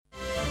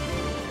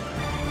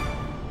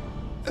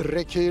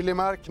Rekyl i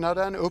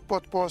marknaden,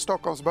 uppåt på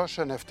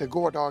Stockholmsbörsen efter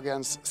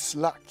gårdagens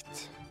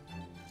slakt.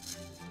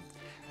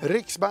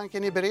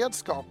 Riksbanken i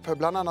beredskap,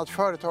 bland annat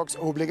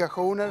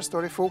företagsobligationer,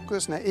 står i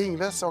fokus när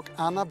Ingves och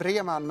Anna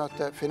Breman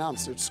mötte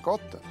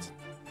finansutskottet.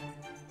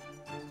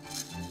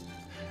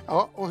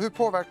 Ja, och hur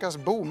påverkas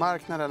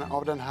bomarknaden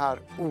av den här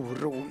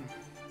oron?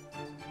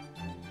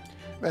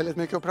 Väldigt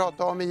mycket att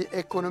prata om i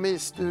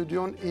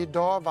Ekonomistudion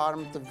idag.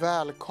 Varmt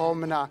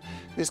välkomna.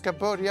 Vi ska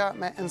börja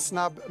med en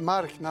snabb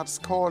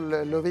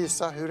marknadskoll.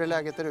 Lovisa, hur är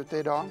läget där ute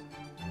idag?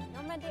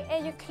 Det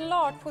är ju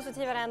klart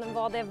positivare än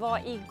vad det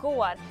var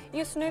igår.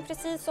 Just nu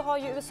precis så har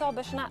ju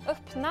USA-börserna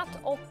öppnat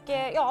och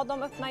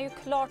de öppnar ju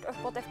klart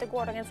uppåt efter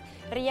gårdagens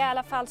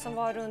rejäla fall som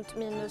var runt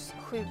minus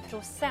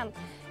 7%.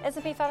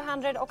 S&P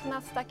 500 och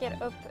Nasdaq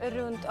är upp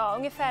runt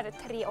ungefär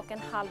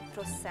 3,5%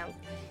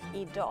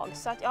 idag.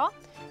 Så att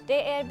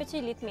det är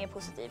betydligt mer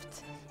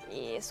positivt.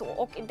 Så.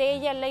 Och det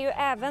gäller ju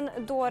även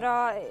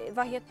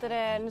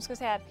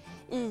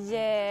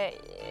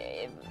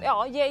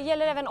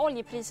gäller även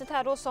oljepriset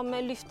här då som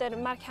lyfter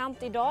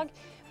markant idag.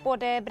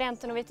 Både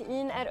Brenten och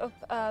VTI:n är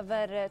upp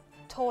över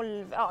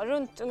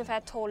runt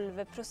ungefär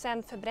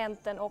 12% för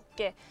Brenten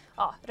och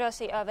rör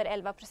sig över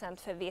 11%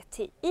 för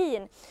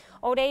VTI:n.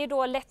 Och det är ju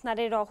då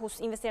lättnader idag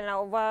hos investerarna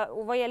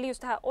och vad gäller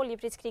just det här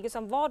oljepriskriget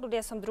som var då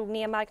det som drog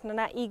ner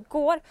marknaderna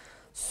igår.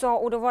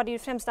 Och då var det ju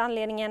främsta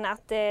anledningen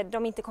att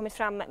de inte kommit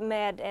fram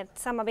med ett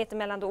samarbete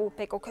mellan då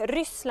OPEC och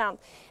Ryssland.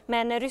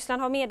 Men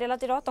Ryssland har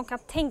meddelat idag att de kan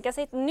tänka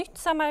sig ett nytt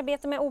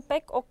samarbete med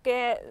OPEC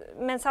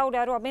men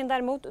Saudiarabien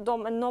däremot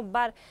de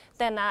nobbar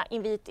denna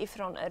invit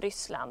ifrån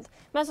Ryssland.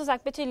 Men som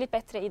sagt betydligt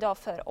bättre idag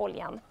för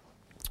oljan.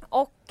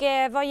 Och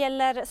vad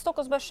gäller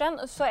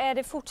Stockholmsbörsen så är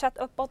det fortsatt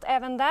uppåt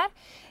även där.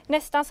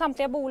 Nästan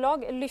samtliga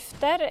bolag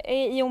lyfter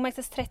i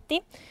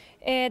OMXS30.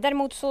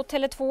 Däremot så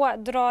Tele2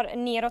 drar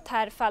neråt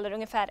här, faller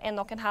ungefär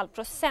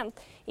 1,5%.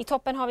 I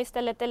toppen har vi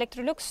istället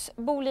Electrolux,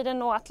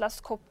 Boliden och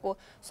Atlas Copco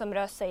som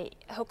rör sig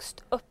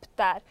högst upp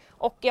där.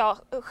 Och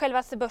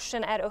självaste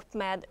börsen är upp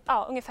med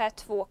ungefär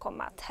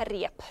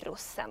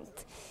 2,3%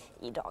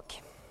 idag.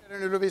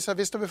 Nu Lovisa,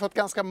 visst har vi fått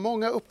ganska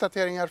många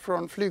uppdateringar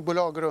från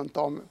flygbolag runt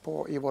om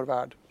i vår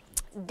värld.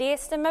 Det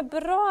stämmer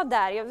bra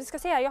där.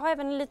 Jag har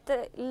även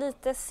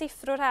lite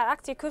siffror här,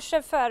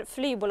 aktiekurser för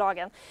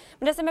flygbolagen.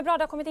 Men det stämmer bra,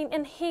 det har kommit in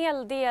en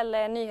hel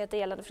del nyheter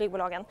gällande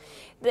flygbolagen.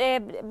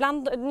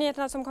 Bland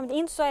nyheterna som kommit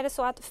in så är det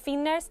så att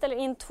Finnair ställer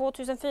in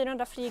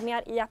 2400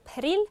 flygningar i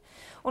april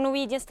och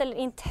Norwegian ställer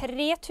in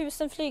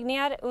 3000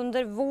 flygningar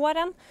under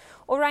våren.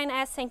 Och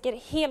Ryanair sänker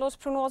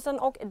helårsprognosen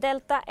och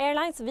Delta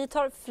Airlines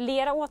vidtar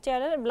flera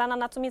åtgärder, bland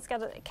annat så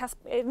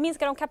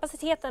minskar de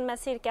kapaciteten med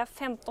cirka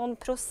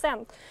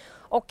 15%.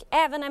 Och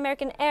även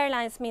American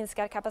Airlines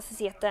minskar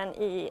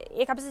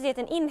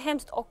kapaciteten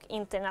inhemskt och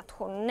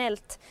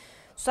internationellt.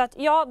 Så att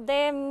det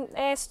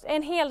är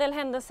en hel del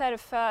händelser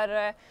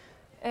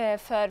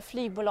för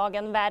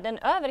flygbolagen världen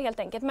över helt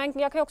enkelt. Men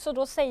jag kan också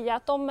då säga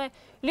att de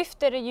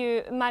lyfter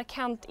ju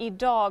markant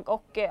idag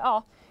och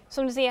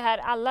som du ser här,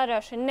 alla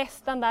rör sig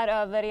nästan där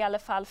över i alla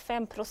fall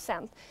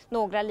 5%.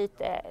 Några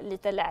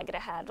lite lägre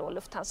här då,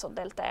 Lufthansa och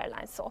Delta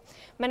Airlines. Så.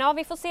 Men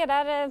vi får se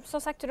där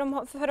som sagt hur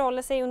de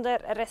förhåller sig under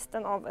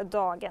resten av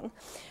dagen.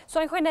 Så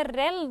en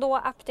generell då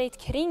update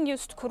kring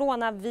just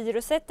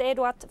coronaviruset är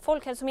då att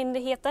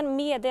Folkhälsomyndigheten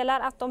meddelar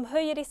att de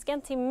höjer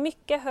risken till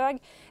mycket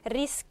hög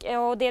risk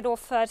och det är då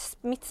för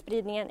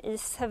smittspridningen i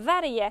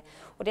Sverige.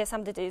 Och det är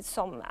samtidigt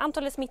som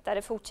antalet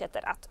smittade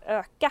fortsätter att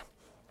öka.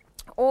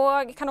 Och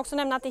jag kan också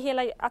nämna att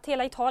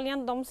hela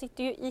Italien de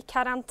sitter ju i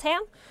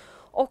karantän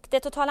och det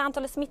totala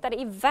antalet smittade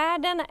i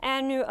världen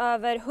är nu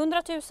över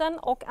 100 000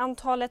 och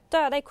antalet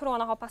döda i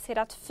corona har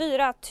passerat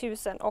 4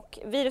 000 och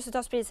viruset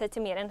har spridit sig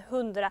till mer än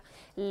 100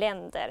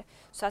 länder.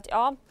 Så att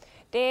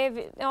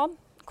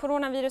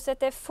coronaviruset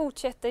det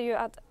fortsätter ju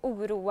att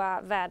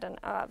oroa världen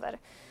över.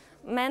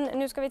 Men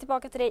nu ska vi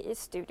tillbaka till dig i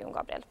studion,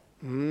 Gabriel.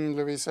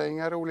 Lovisa,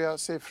 inga roliga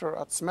siffror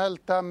att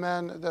smälta,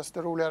 men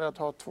desto roligare att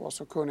ha två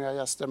så kunniga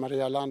gäster,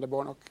 Maria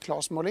Landeborn och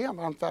Claes Molén.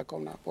 Varmt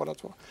välkomna båda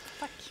två.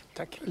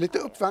 Tack. Lite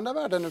uppvända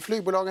värden nu.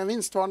 Flygbolagen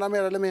vinstvana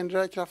mer eller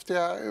mindre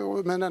kraftiga,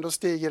 men ändå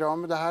stiger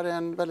de. Det här är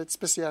en väldigt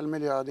speciell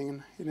miljö.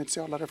 Din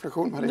initiala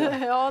reflektion,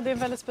 Maria? Ja, det är en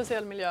väldigt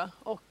speciell miljö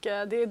och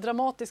det är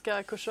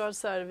dramatiska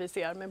kursrörelser vi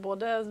ser med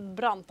både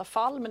branta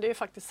fall, men det är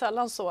faktiskt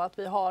sällan så att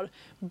vi har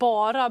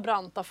bara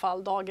branta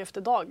fall dag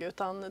efter dag,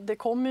 utan det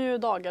kommer ju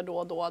dagar då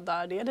och då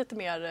där det är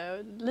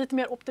lite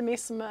mer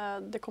optimism,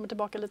 det kommer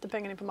tillbaka lite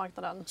pengar in på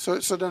marknaden.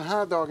 Så den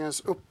här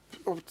dagens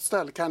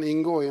uppställ kan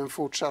ingå i en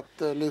fortsatt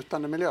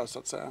lutande miljö så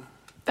att säga?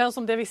 Den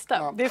som det visste.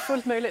 Ja. Det är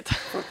fullt möjligt.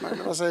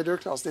 Vad säger du,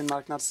 Claes, din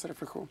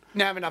marknadsreflektion?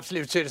 Nej, men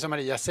absolut så är det som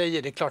Maria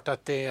säger. Det är klart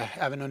att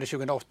även under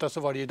 2008 så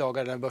var det ju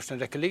dagar där börsen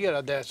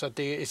rekylerade, så att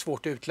det är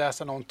svårt att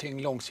utläsa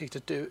någonting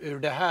långsiktigt ur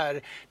det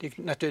här. Det är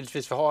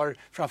naturligtvis vi har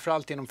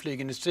framförallt inom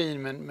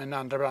flygindustrin men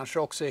andra branscher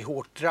också är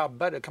hårt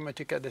drabbade, kan man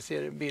tycka att det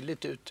ser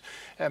billigt ut.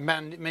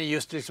 Men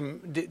just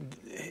liksom,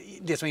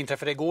 det som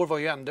inträffade igår var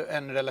ju ändå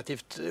en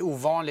relativt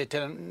ovanlig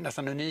till en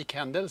nästan unik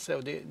händelse,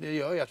 och det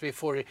gör ju att vi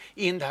får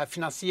in det här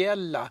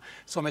finansiella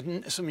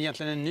som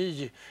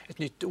egentligen ett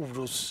nytt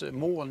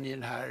orosmoln i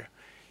det här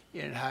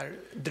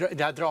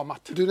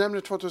dramat. Du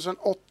nämnde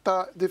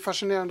 2008. Det är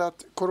fascinerande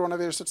att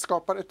coronaviruset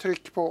skapar ett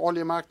tryck på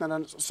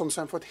oljemarknaden som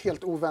sen får ett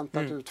helt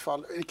oväntat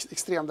utfall.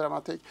 Extrem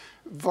dramatik.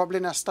 Vad blir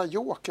nästa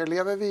joker?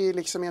 Lever vi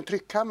liksom i en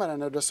tryckkammare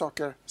när det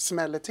saker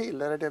smäller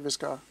till? Är det vi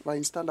ska vara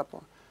inställda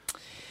på?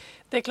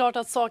 Det är klart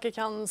att saker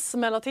kan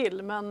smälla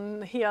till,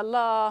 men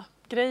hela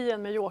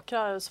grejen med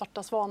jokrar,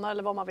 svarta svanar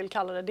eller vad man vill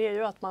kalla det, det är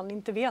ju att man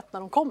inte vet när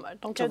de kommer.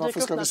 De kan ju dyka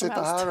upp när som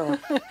helst. Här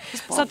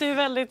så att det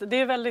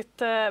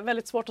är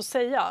väldigt svårt att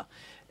säga.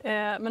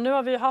 Men nu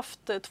har vi haft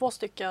 2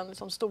 stycken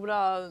liksom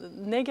stora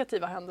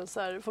negativa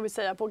händelser, får vi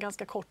säga, på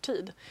ganska kort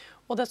tid.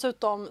 Och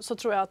dessutom så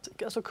tror jag att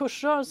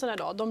kursrörelserna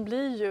idag, de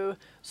blir ju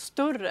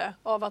större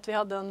av att vi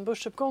hade en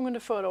börsuppgång under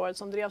förra året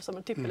som drevs som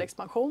en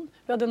trippelexpansion.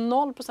 Vi hade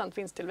 0%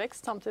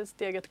 vinsttillväxt, samtidigt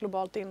steg ett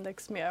globalt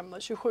index med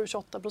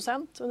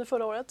 27-28% under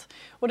förra året.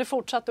 Och det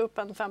fortsatte upp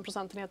en 5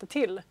 procentenheter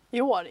till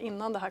i år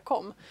innan det här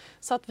kom.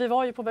 Så att vi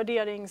var ju på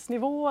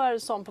värderingsnivåer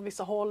som på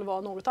vissa håll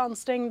var något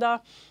ansträngda.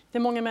 Det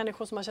är många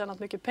människor som har tjänat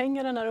mycket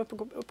pengar i den här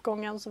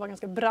uppgången som var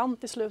ganska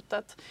brant i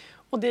slutet.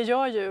 Och det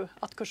gör ju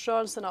att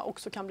kursrörelserna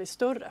också kan bli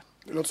större.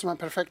 Det låter som en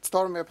perfekt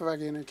storm vi är på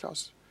väg in i,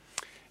 Claes.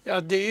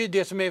 Ja, det är ju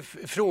det som är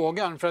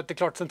frågan. För att det är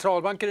klart,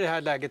 centralbanker i det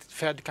här läget,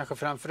 Fed kanske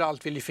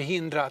framförallt vill ju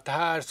förhindra att det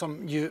här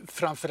som ju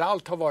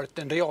framförallt har varit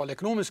en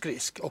realekonomisk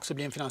risk också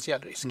blir en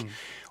finansiell risk.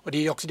 Och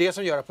det är också det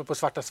som gör att på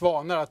svarta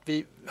svanar att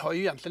vi har ju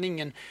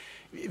egentligen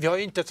vi har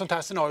ju inte ett sånt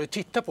här scenario att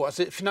titta på.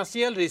 Alltså,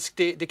 finansiell risk,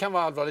 det kan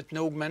vara allvarligt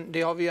nog, men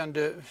det har vi ju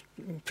ändå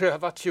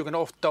prövat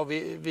 2008 och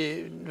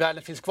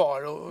världen finns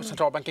kvar och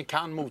centralbanken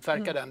kan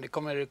motverka den. Det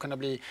kommer kunna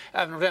bli,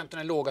 även om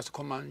räntorna är låga så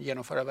kommer man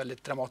genomföra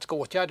väldigt dramatiska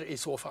åtgärder i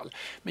så fall.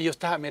 Men just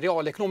det här med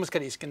realekonomiska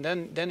risken,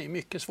 den är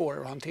mycket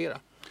svårare att hantera.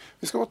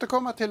 Vi ska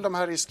återkomma till de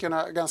här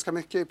riskerna ganska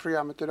mycket i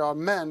programmet idag,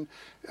 men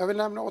jag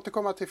vill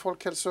återkomma till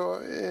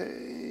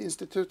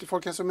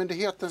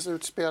Folkhälsomyndighetens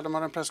utspel. De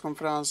har en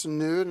presskonferens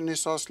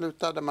nyss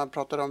avslutad där man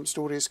pratar om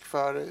stor risk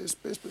för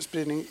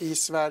spridning i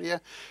Sverige.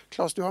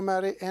 Claes, du har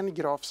med dig en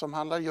graf som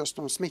handlar just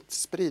om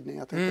smittspridning.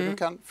 Jag tänkte du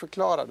kan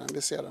förklara den,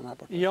 vi ser den här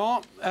borta.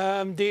 Ja,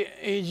 det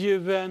är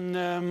ju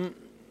en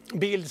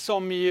bild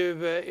som ju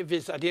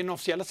visar, det är den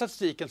officiella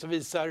statistiken som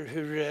visar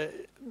hur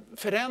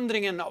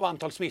förändringen av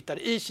antal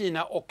smittade i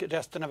Kina och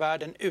resten av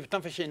världen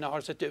utanför Kina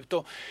har sett ut.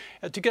 Och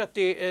jag tycker att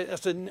det är,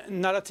 alltså,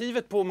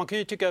 narrativet på, man kan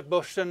ju tycka att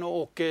börsen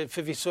och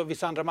förvisso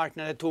vissa andra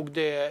marknader tog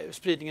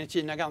spridningen i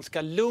Kina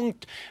ganska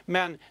lugnt,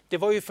 men det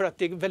var ju för att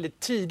det väldigt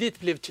tidigt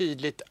blev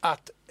tydligt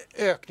att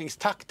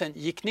ökningstakten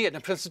gick ner,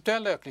 den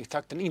procentuella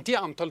ökningstakten, inte i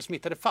antal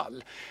smittade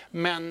fall,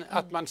 men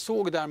att man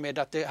såg därmed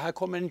att det här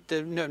kommer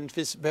inte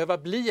nödvändigtvis behöva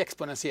bli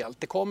exponentiellt.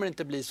 Det kommer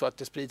inte bli så att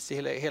det sprids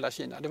i hela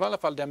Kina. Det var i alla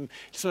fall den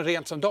som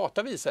rent som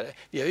data visade.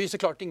 Vi har ju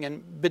såklart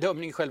ingen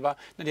bedömning själva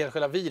när det gäller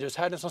själva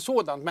virushärden som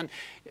sådant, men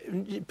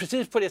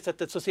precis på det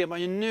sättet så ser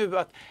man ju nu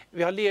att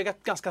vi har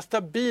legat ganska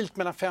stabilt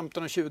mellan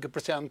 15 och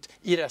 20%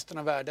 i resten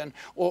av världen,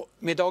 och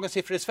med dagens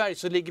siffror i Sverige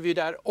så ligger vi ju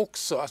där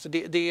också. Alltså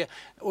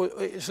och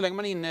så länge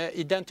man är inne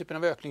i den typen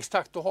av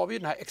ökningstakt, då har vi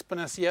den här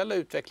exponentiella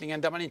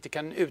utvecklingen där man inte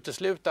kan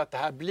utesluta att det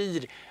här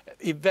blir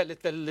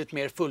väldigt, väldigt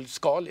mer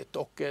fullskaligt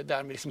och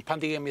därmed liksom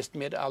pandemiskt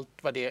med allt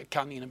vad det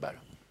kan innebära.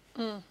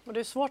 Och det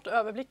är svårt att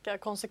överblicka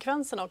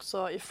konsekvenserna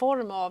också i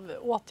form av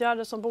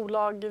åtgärder som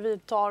bolag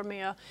vidtar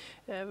med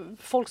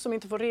folk som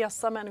inte får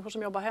resa, människor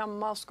som jobbar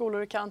hemma,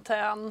 skolor i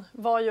karantän.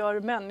 Vad gör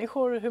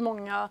människor? Hur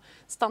många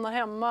stannar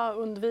hemma,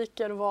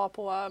 undviker att vara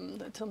på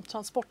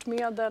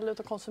transportmedel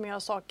och konsumera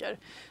saker?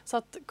 Så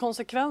att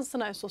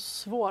konsekvenserna är så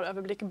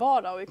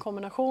svåröverblickbara, och i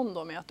kombination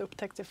då med att det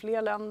upptäcks i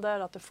fler länder,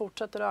 att det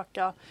fortsätter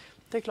öka.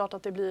 Det är klart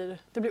att det blir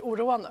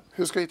oroande.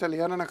 Hur ska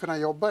italienarna kunna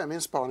jobba, i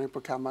min spaning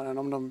på kammaren,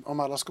 om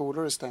alla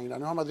skolor är stängda?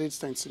 Nu har Madrid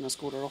stängt sina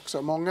skolor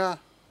också. Många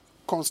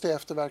konstiga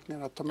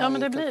efterverkningar att ta med. Ja,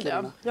 men det blir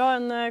det. Jag har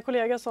en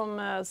kollega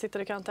som sitter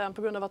i karantän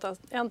på grund av att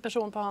en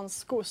person på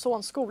hans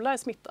sons skola är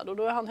smittad. Och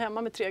då är han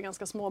hemma med 3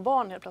 ganska små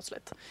barn helt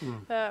plötsligt.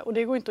 Och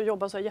det går inte att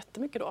jobba så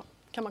jättemycket då,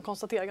 kan man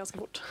konstatera ganska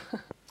fort.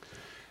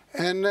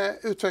 En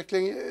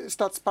utveckling,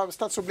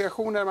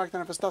 statsobligationer,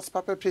 marknaden för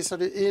statspapper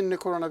prisade in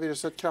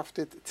coronaviruset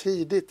kraftigt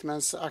tidigt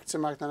medan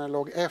aktiemarknaden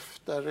låg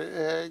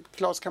efter.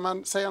 Claes, kan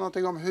man säga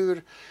någonting om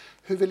hur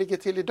vi ligger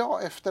till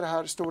idag efter det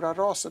här stora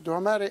raset? Du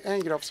har med dig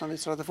en graf som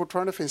visar att det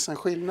fortfarande finns en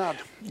skillnad.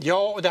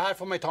 Ja, och det här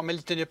får man ju ta med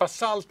lite nypa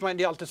salt, men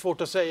det är alltid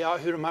svårt att säga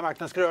hur de här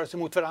marknaderna ska röra sig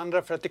mot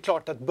varandra, för att det är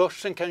klart att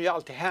börsen kan ju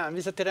alltid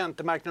hänvisa till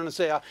räntemarknaden och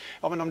säga,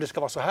 ja men om det ska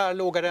vara så här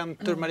låga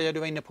räntor, Maria, du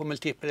var inne på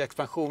multipel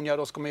expansion, ja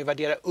då ska man ju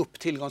värdera upp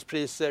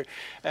tillgångspriser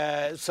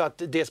så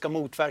att det ska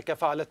motverka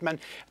fallet. Men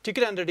jag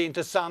tycker ändå det är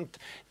intressant,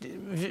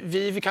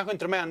 vi kanske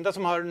inte de enda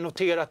som har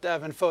noterat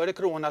även före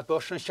corona att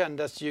börsen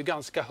kändes ju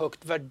ganska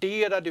högt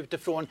värderad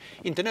utifrån,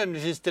 inte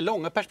nödvändigtvis det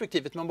långa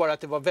perspektivet, men bara att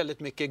det var väldigt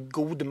mycket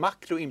god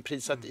makro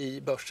inprisat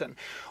i börsen.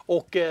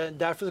 Och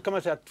därför så kan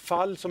man säga att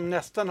fall som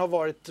nästan har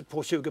varit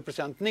på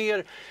 20%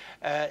 ner,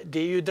 det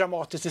är ju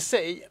dramatiskt i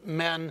sig,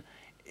 men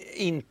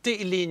inte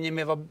i linje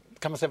med vad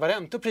kan man säga vad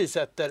räntor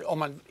prissätter om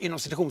man inom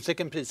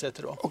citationstecken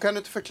prissätter då. Och kan du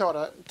inte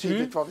förklara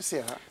tydligt vad vi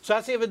ser här? Så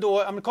här ser vi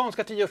då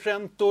amerikanska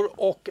 10-årsräntor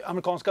och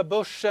amerikanska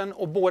börsen,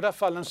 och båda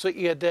fallen så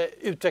är det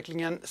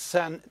utvecklingen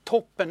sedan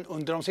toppen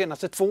under de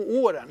senaste 2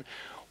 åren.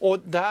 Och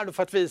det här då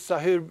för att visa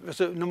hur,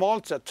 alltså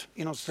normalt sett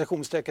inom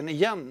citationstecken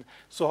igen,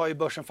 så har ju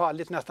börsen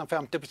fallit nästan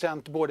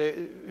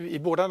 50% i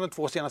båda de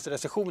 2 senaste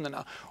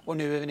recessionerna, och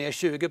nu är vi ner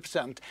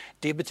 20%.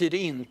 Det betyder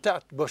inte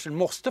att börsen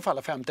måste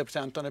falla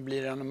 50% om det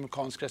blir en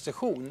amerikansk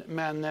recession,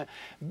 men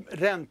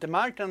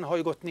räntemarknaden har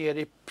ju gått ner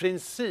i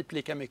princip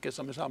lika mycket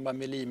som i samband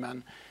med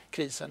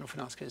Lehman-krisen och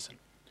finanskrisen.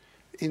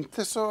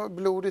 Inte så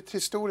blodigt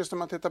historiskt om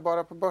man tittar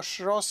bara på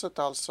börsraset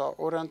alltså,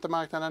 och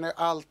räntemarknaden är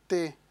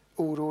alltid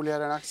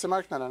oroligare än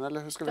aktiemarknaden,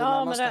 eller hur ska vi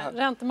närma oss det här?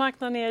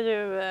 Räntemarknaden är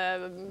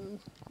ju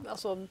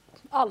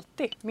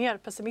alltid mer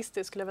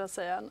pessimistisk skulle jag vilja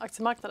säga än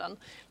aktiemarknaden.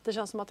 Det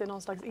känns som att det är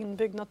någon slags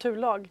inbyggd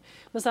naturlag.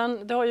 Men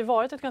sen, det har ju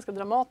varit ett ganska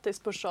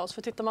dramatiskt börsras,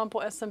 för tittar man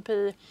på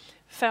S&P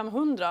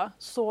 500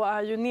 så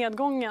är ju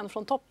nedgången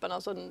från toppen,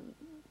 alltså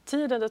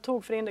tiden det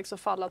tog för index att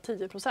falla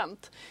 10%,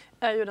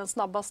 är ju den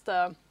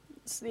snabbaste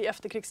i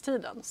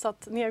efterkrigstiden. Så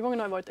att nedgången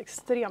har varit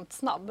extremt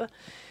snabb.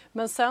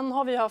 Men sen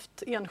har vi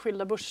haft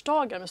enskilda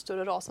börsdagar med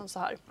större ras än så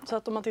här. Så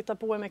att om man tittar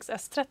på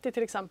OMXS30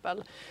 till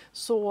exempel,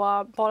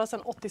 så bara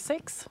sedan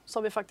 86 så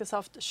har vi faktiskt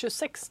haft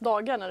 26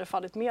 dagar när det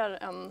fallit mer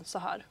än så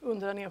här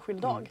under en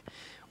enskild dag.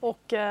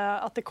 Och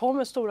att det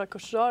kommer stora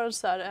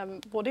kursrörelser,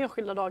 både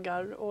enskilda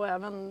dagar och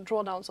även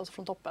drawdowns alltså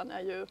från toppen,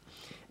 är ju,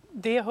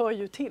 det hör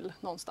ju till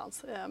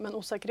någonstans. Men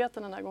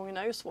osäkerheten den här gången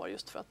är ju svår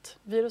just för att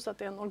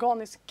viruset är en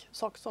organisk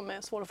sak som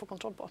är svår att få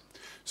kontroll på.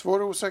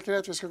 Svår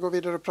osäkerhet. Vi ska gå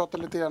vidare och prata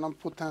lite grann om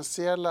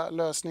potentiella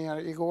lösningar.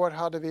 Igår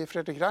hade vi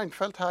Fredrik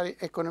Reinfeldt här i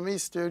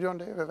Ekonomistudion.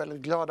 Det är vi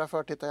väldigt glada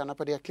för. Titta gärna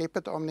på det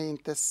klippet om ni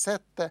inte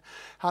sett det.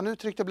 Han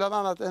uttryckte bland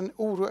annat en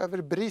oro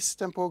över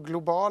bristen på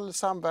global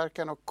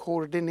samverkan och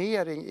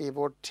koordinering i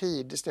vår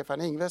tid.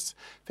 Stefan Ingves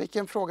fick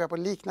en fråga på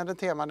liknande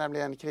tema,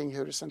 nämligen kring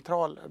hur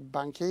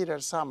centralbankirer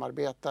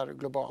samarbetar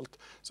globalt.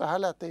 Så här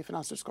lät det i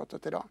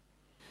finansutskottet idag.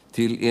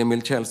 Till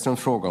Emil Källströms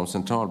fråga om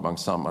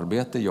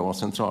centralbankssamarbete. Ja,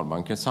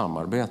 centralbanker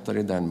samarbetar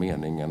i den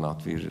meningen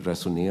att vi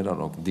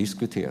resonerar och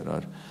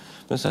diskuterar.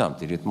 Men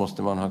samtidigt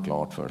måste man ha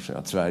klart för sig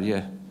att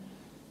Sverige,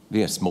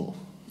 vi är små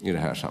i det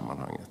här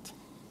sammanhanget.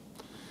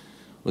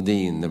 Och det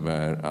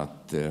innebär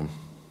att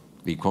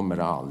vi kommer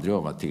aldrig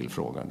att vara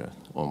tillfrågade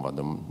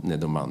om när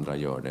de andra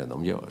gör det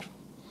de gör.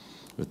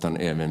 Utan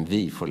även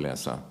vi får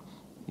läsa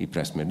i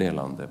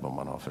pressmeddelande vad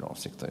man har för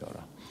avsikt att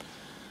göra.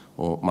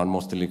 Och man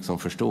måste liksom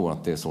förstå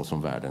att det är så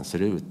som världen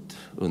ser ut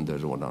under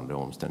rådande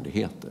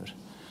omständigheter.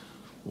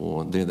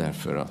 Och det är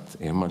därför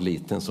att är man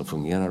liten så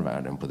fungerar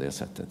världen på det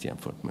sättet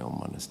jämfört med om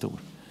man är stor.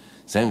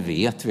 Sen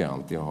vet vi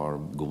alltid, har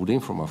god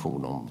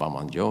information om vad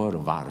man gör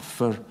och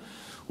varför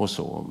och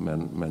så.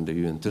 Men det är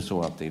ju inte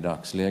så att det i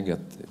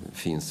dagsläget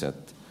finns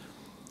ett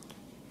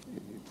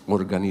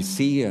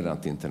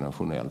organiserat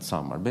internationellt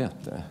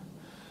samarbete.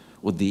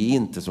 Och det är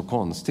inte så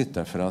konstigt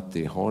därför att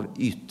det har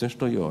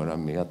ytterst att göra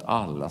med att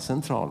alla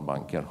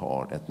centralbanker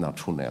har ett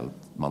nationellt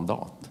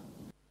mandat.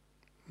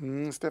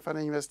 Stefan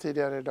Ingves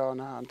tidigare idag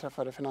när han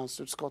träffade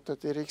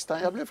finansutskottet i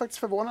riksdagen. Jag blev faktiskt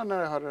förvånad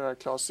när jag hörde det här,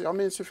 Claes. Jag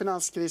minns ju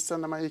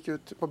finanskrisen när man gick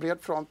ut på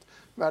bred front,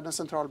 världens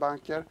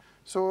centralbanker.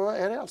 Så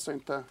är det alltså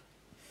inte.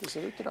 Det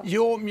ser ut idag.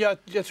 Jo,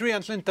 jag tror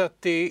egentligen inte att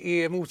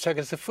det är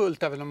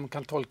motsägelsefullt, även om man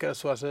kan tolka det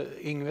så. Alltså,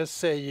 Ingves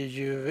säger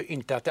ju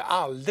inte att det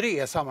aldrig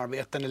är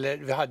samarbeten. Eller,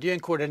 vi hade ju en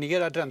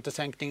koordinerad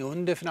räntesänkning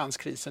under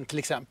finanskrisen till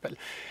exempel.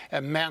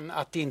 Men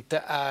att det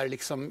inte är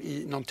liksom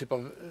i någon typ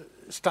av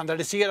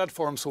standardiserad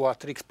form så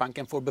att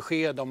Riksbanken får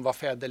besked om vad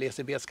Fed eller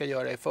ECB ska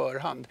göra i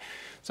förhand.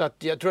 Så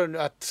att jag tror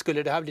att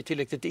skulle det här bli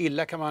tillräckligt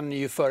illa kan man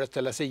ju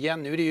föreställa sig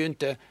igen. Nu är det ju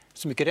inte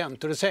så mycket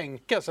räntor att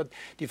sänka, så att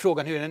det är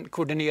frågan hur en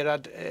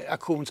koordinerad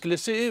aktion skulle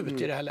se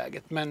ut i det här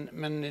läget.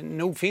 Men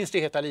nog finns det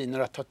heta linjer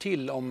att ta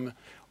till om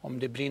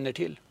det brinner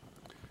till.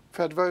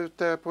 Fed var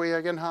ute på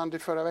egen hand i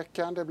förra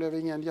veckan. Det blev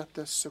ingen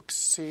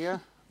jättesuccé.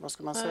 Vad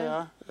ska man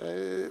säga?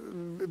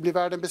 Blir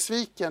världen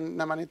besviken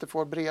när man inte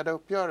får breda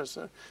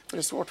uppgörelser? För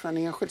det är svårt för en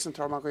enskild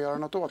centralbank att göra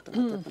något åt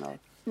den här typen av...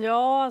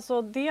 Ja,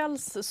 alltså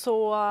dels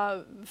så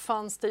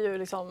fanns det ju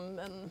liksom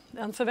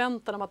en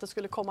förväntan om att det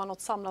skulle komma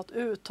något samlat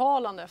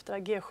uttalande efter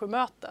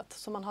G7-mötet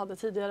som man hade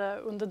tidigare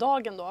under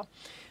dagen då.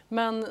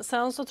 Men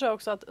sen så tror jag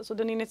också att alltså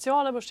den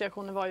initiala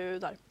börsreaktionen var ju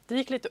där. Det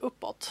gick lite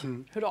uppåt,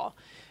 hurra.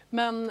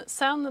 Men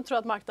sen tror jag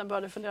att marknaden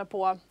började fundera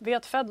på,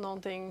 vet Fed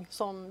någonting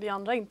som vi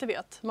andra inte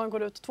vet? Man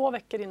går ut 2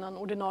 veckor innan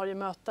ordinarie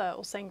möte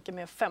och sänker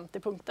med 50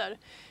 punkter.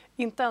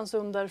 Inte ens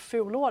under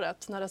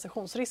fjolåret när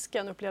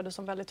recessionsrisken upplevdes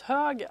som väldigt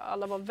hög,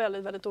 alla var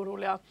väldigt, väldigt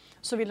oroliga,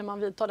 så ville man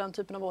vidta den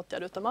typen av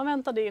åtgärder. Utan man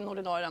väntade in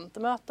ordinarie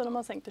räntemöten och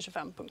man sänkte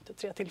 25 punkter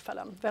 3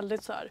 tillfällen.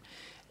 Väldigt så här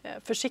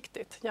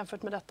försiktigt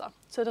jämfört med detta.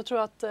 Så jag tror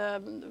att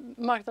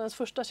marknadens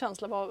första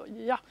känsla var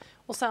ja.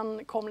 Och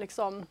sen kom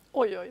liksom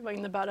oj, vad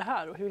innebär det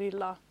här och hur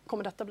illa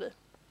kommer detta bli?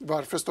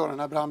 Varför står den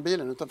här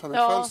brandbilen utanför mitt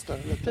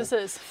fönster? Ja,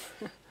 precis.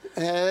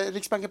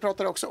 Riksbanken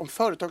pratar också om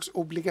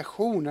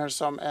företagsobligationer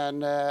som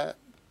en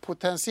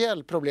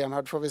potentiell problem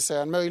här, får vi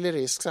säga, en möjlig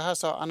risk. Så här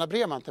sa Anna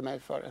Breman till mig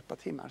för ett par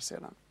timmar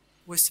sedan.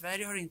 Och i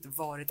Sverige har det inte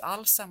varit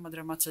alls samma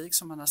dramatik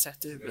som man har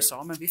sett i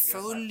USA, men vi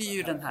följer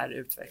ju den här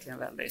utvecklingen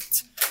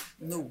väldigt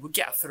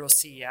noga för att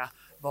se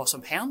vad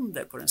som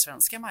händer på den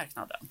svenska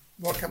marknaden.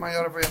 Vad kan man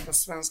göra för att hjälpa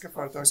svenska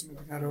företag som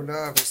inte kan rulla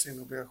över sin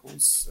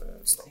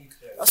obligationsstock?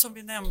 Ja, som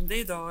vi nämnde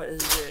idag i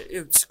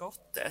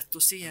utskottet, då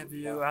ser vi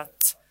ju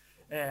att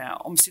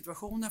om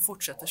situationen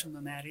fortsätter som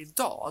den är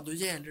idag, då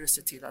gäller det att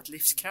se till att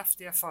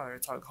livskraftiga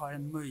företag har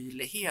en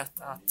möjlighet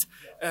att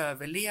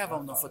överleva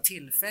om de får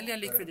tillfälliga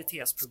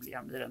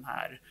likviditetsproblem i den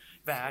här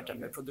världen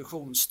med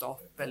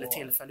produktionsstopp eller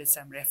tillfälligt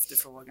sämre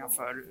efterfrågan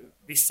för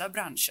vissa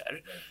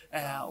branscher.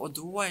 Och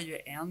då är ju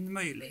en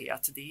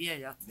möjlighet, det är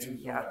ju att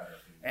ge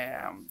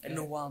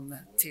lån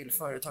till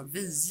företag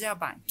via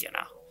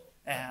bankerna.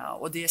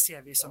 Och det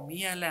ser vi som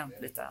mer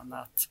lämpligt än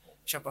att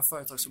köpa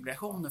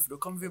företagsobligationer, för då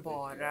kommer vi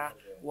bara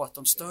åt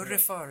de större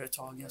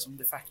företagen som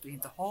de facto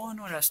inte har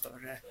några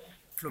större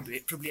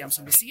problem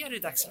som vi ser i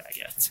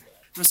dagsläget.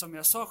 Men som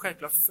jag sa,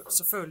 självklart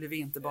så följer vi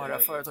inte bara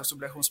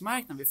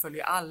företagsobligationsmarknaden, vi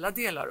följer alla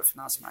delar av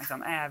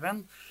finansmarknaden.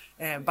 Även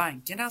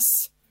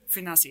bankernas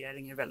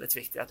finansiering är väldigt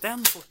viktig, att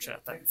den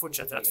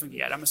fortsätter att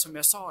fungera. Men som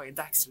jag sa, i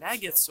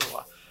dagsläget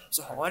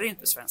så har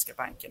inte svenska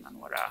bankerna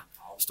några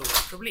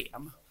stora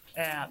problem.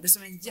 Det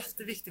som är en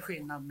jätteviktig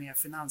skillnad med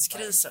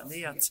finanskrisen,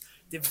 det är att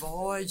det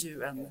var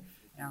ju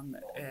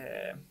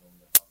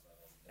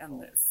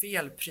en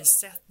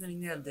felprissättning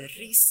när det gällde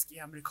risk i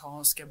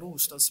amerikanska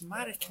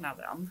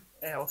bostadsmarknaden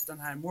och den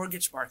här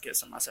mortgage market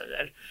som man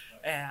säger.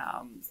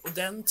 Och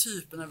den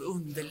typen av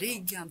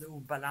underliggande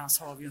obalans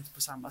har vi ju inte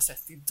på samma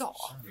sätt idag.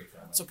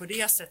 Så på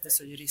det sättet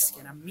så är ju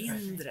riskerna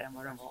mindre än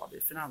vad de var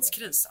vid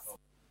finanskrisen.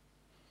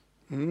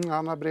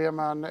 Anna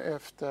Breman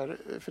efter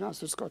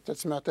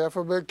finansutskottets möte. Jag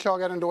får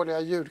beklaga den dåliga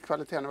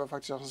ljudkvaliteten. Det var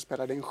faktiskt jag som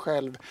spelade in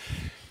själv.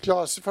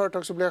 Claes,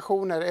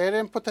 företagsobligationer, är det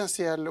en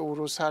potentiell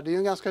oros här? Det är ju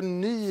en ganska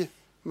ny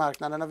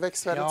marknad. Den har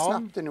växt väldigt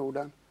snabbt i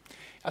Norden.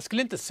 Jag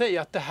skulle inte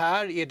säga att det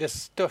här är det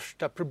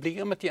största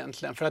problemet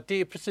egentligen. För att det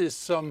är precis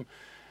som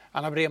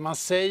Anna Breman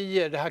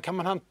säger, det här kan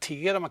man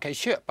hantera, man kan ju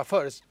köpa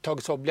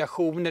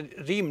företagsobligationer,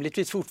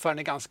 rimligtvis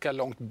fortfarande ganska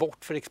långt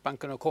bort för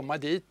Riksbanken att komma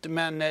dit,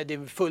 men det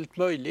är fullt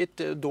möjligt.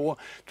 Då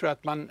tror jag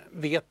att man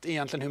vet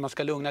egentligen hur man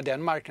ska lugna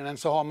den marknaden.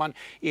 Så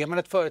är man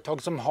ett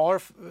företag som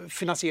har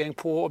finansiering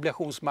på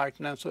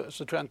obligationsmarknaden så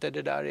tror jag inte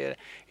det där är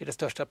det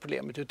största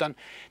problemet, utan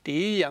det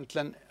är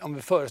egentligen, om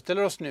vi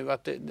föreställer oss nu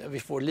att vi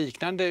får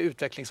liknande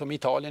utveckling som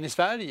Italien i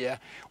Sverige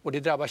och det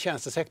drabbar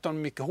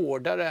tjänstesektorn mycket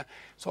hårdare,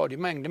 så har det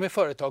mängder med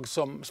företag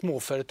som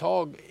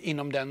småföretag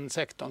inom den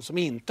sektorn som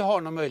inte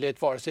har någon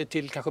möjlighet vare sig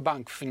till kanske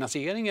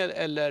bankfinansiering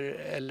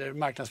eller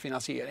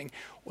marknadsfinansiering.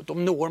 Och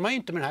de når man ju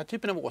inte med den här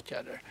typen av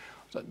åtgärder.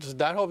 Så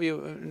där har vi ju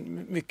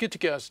mycket,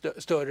 tycker jag,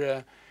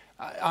 större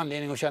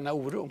anledning att känna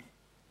oro.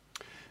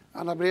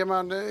 Anna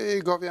Breman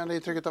gav ju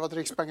intrycket av att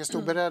Riksbanken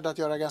stod beredd att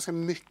göra ganska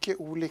mycket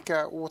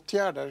olika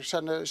åtgärder.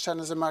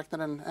 Känner sig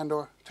marknaden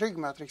ändå trygg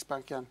med att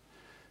Riksbanken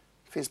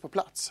finns på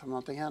plats om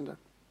någonting händer?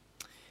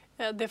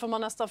 Det får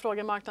man nästan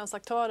fråga marknadens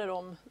aktörer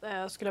om,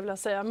 skulle jag vilja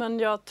säga. Men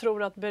jag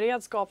tror att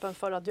beredskapen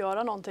för att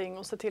göra någonting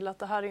och se till att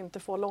det här inte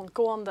får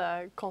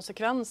långtgående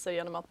konsekvenser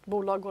genom att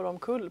bolag går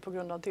omkull på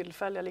grund av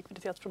tillfälliga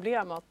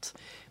likviditetsproblem, att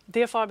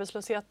det får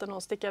arbetslösheten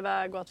att sticka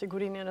iväg och att vi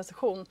går in i en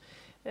recession.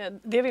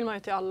 Det vill man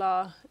ju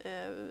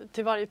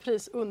till varje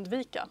pris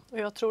undvika. Och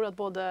jag tror att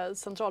både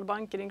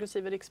centralbanker,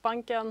 inklusive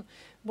Riksbanken,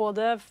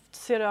 både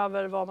ser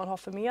över vad man har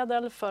för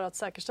medel för att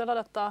säkerställa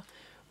detta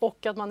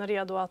och att man är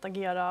redo att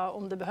agera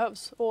om det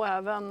behövs. Och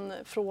även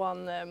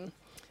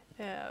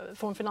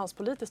från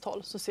finanspolitiskt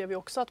håll så ser vi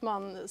också att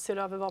man ser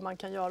över vad man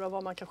kan göra och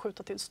vad man kan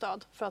skjuta till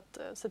stöd för att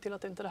se till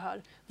att inte det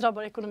här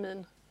drabbar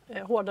ekonomin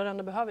hårdare än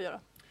det behöver göra.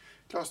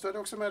 Claes, du hade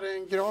också med dig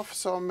en graf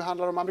som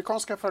handlar om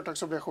amerikanska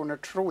företagsobligationer,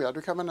 tror jag.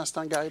 Du kan väl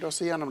nästan guida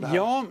oss igenom det här.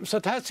 Ja, så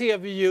att här ser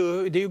vi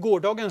ju, det är ju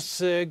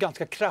gårdagens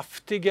ganska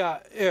kraftiga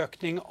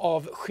ökning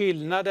av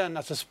skillnaden,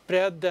 alltså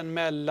spreaden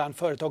mellan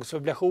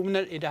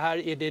företagsobligationer. I det här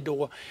är det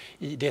då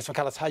i det som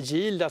kallas high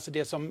yield, alltså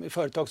det som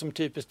företag som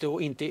typiskt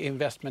då inte är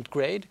investment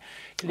grade.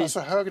 Alltså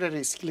högre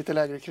risk, lite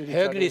lägre kredit.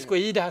 Högre risk, och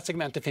i det här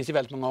segmentet finns det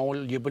väldigt många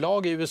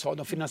oljebolag i USA.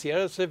 De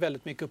finansierar sig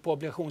väldigt mycket på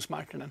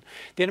obligationsmarknaden.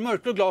 Det är den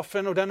mörkblå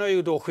grafen och den har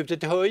ju då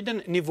skjutit i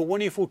höjden.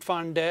 Nivån är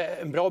fortfarande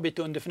en bra bit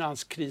under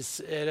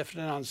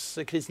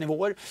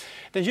finanskrisnivåer.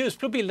 Den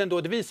ljusblå bilden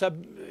då, det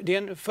visar, det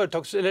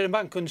är en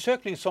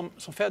bankundersökning som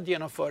Fed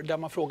genomför där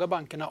man frågar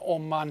bankerna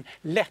om man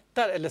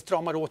lättar eller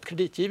stramar åt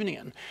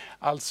kreditgivningen.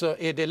 Alltså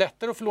är det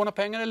lättare att få låna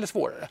pengar eller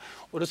svårare?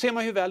 Och då ser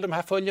man hur väl de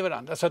här följer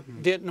varandra. Så att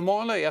det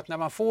normala är att när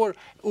man får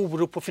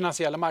oro på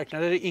finansiella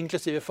marknader,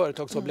 inklusive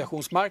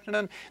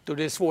företagsobligationsmarknaden, då är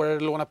det svårare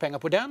att låna pengar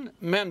på den.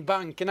 Men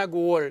bankerna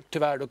går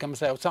tyvärr då, kan man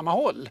säga, åt samma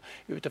håll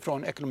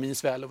utifrån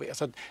ekonomins väl och ve.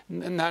 Så att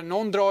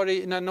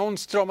när någon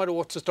stramar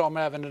åt så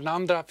stramar även den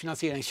andra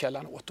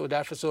finansieringskällan åt. Och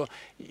därför så,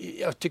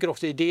 jag tycker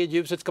också i det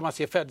ljuset ska man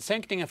se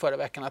Fed-sänkningen förra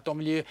veckan, att de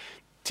vill ju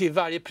till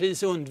varje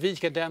pris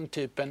undvika den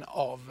typen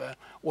av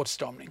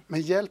åtstramning.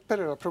 Men hjälper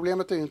det då?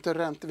 Problemet är ju inte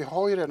räntor. Vi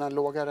har ju redan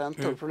låga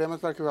räntor.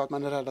 Problemet verkar vara att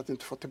man är rädd att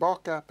inte få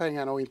tillbaka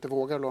pengarna och inte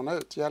vågar låna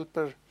ut.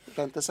 Hjälper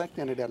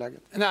räntesänkningen i det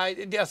läget?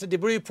 Nej, det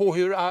beror ju på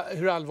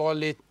hur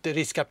allvarligt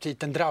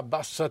riskaptiten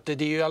drabbas. Så att det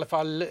är ju i alla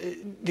fall,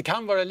 det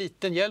kan vara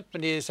liten hjälp,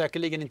 men det är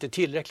säkerligen inte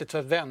tillräckligt för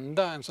att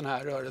vända en sån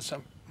här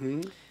rörelse.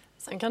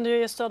 Sen kan det ju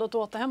ge stöd åt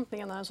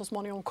återhämtningen när den så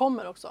småningom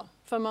kommer också.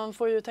 För man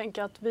får ju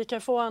tänka att vi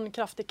kan få en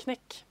kraftig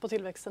knäck på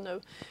tillväxten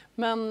nu.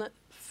 Men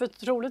för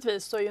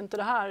troligtvis så är ju inte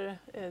det här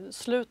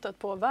slutet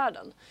på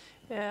världen.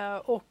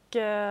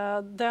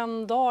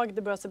 Den dag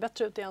det börjar se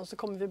bättre ut igen så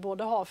kommer vi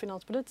både ha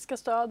finanspolitiska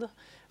stöd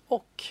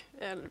och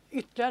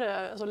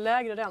ytterligare, alltså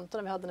lägre räntor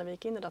än vi hade när vi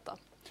gick in i detta.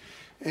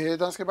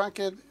 Danska Bank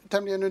är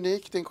tämligen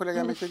unik. Din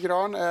kollega Mikael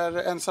Gran är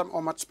ensam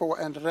om att spå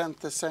en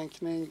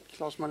räntesänkning.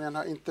 Claes Måhlén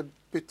har inte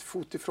bytt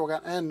fot i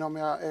frågan än, om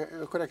jag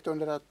är korrekt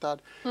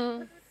underrättad.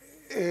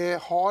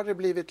 Har det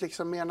blivit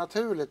liksom mer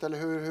naturligt, eller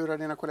hur har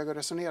dina kollegor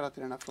resonerat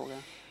i den här frågan?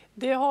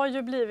 Det har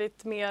ju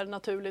blivit mer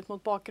naturligt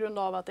mot bakgrund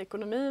av att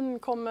ekonomin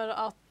kommer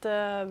att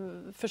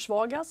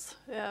försvagas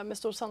med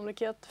stor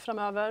sannolikhet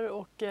framöver,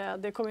 och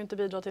det kommer inte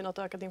bidra till något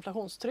ökat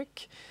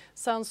inflationstryck.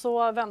 Sen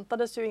så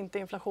väntades ju inte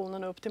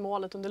inflationen upp till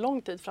målet under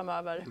lång tid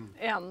framöver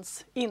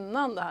ens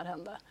innan det här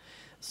hände.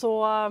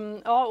 Så,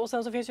 ja, och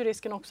sen så finns ju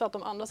risken också att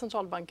de andra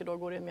centralbanker då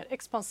går i en mer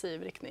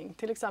expansiv riktning.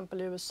 Till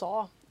exempel i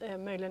USA,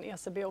 möjligen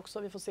ECB också,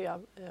 vi får se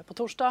på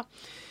torsdag.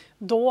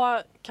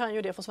 Då kan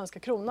ju det få svenska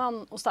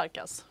kronan att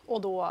stärkas,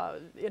 och då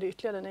är det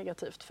ytterligare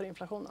negativt för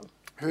inflationen.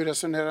 Hur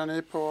resonerar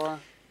ni på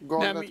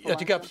golvet? Nej, jag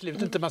tycker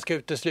absolut inte man ska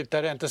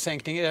utesluta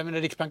räntesänkning.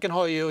 Även Riksbanken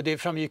har ju, och det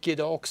framgick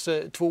idag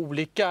också, två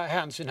olika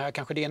hänsyn här.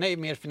 Kanske det ena är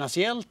mer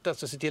finansiellt,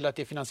 alltså se till att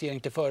det är finansiering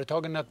till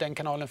företagen, att den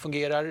kanalen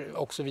fungerar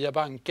också via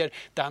banker.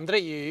 Det andra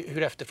är ju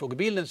hur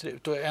efterfrågebilden ser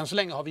ut. Och än så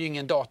länge har vi ju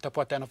ingen data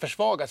på att den har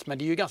försvagats, men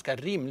det är ju ganska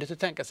rimligt att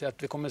tänka sig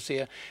att vi kommer att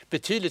se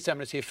betydligt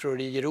sämre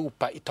siffror i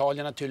Europa,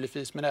 Italien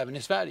naturligtvis, men även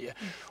i Sverige.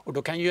 Och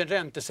då kan ju en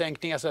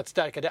räntesänkning, alltså att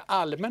stärka det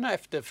allmänna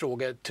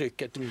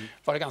efterfrågetrycket,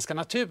 vara ganska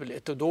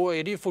naturligt. Och då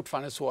är det ju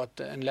fortfarande så att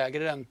en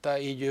lägre ränta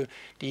är ju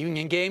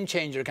ingen game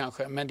changer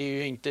kanske, men det är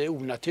ju inte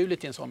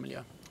onaturligt i en sån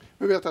miljö.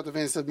 Vi vet att det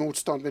finns ett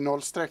motstånd vid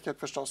nollstrecket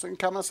förstås.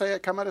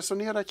 Kan man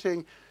resonera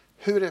kring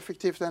hur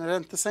effektivt en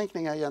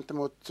räntesänkning är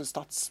gentemot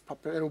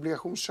statspapper,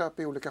 obligationsköp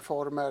i olika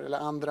former eller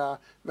andra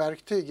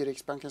verktyg i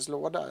Riksbankens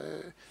låda?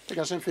 Det är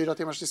kanske en 4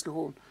 timmars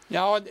diskussion.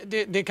 Ja,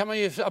 det kan man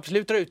ju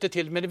absolut dra ut det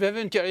till, men det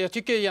behöver inte göra. Jag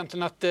tycker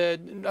egentligen att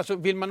alltså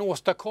vill man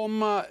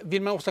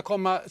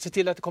åstadkomma, se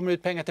till att det kommer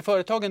ut pengar till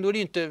företagen, då är det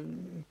inte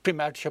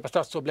primärt köpa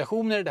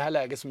statsobligationer i det här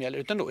läget som gäller,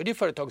 utan då är det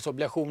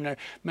företagsobligationer,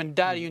 men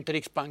där är ju inte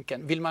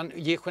Riksbanken. Vill man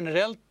ge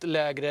generellt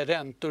lägre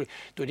räntor,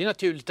 då är det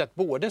naturligt att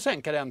både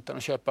sänka räntan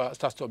och köpa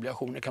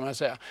statsobligationer, kan man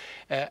säga.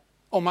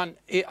 Om man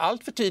är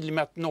allt för tydlig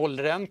med att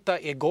nollränta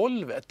är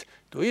golvet,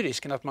 då är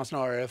risken att man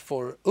snarare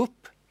får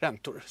upp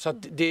räntor. Så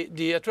att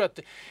jag tror att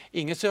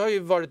ingen har ju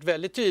varit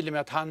väldigt tydlig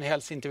med att han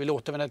helst inte vill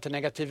återvända till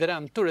negativa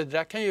räntor. Det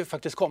där kan ju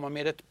faktiskt komma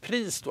med ett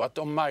pris då, att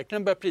om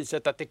marknaden börjar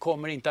prissätta att det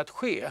kommer inte att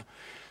ske,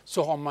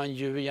 så har man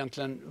ju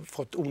egentligen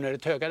fått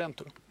onödigt höga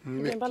räntor.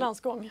 Det är en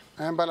balansgång.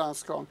 En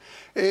balansgång.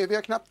 Vi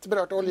har knappt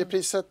berört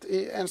oljepriset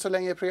än så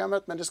länge i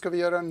programmet, men det ska vi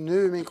göra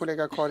nu. Min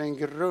kollega Karin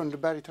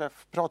Grundberg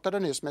pratade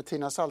nyss med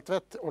Tina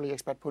Saltvedt,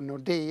 oljeexpert på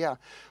Nordea.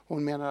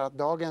 Hon menar att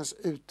dagens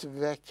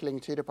utveckling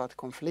tyder på att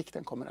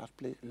konflikten kommer att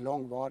bli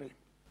långvarig.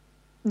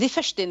 De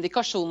første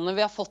indikasjonene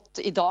vi har fått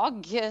i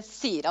dag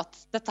sier at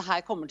dette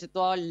her kommer til å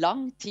ta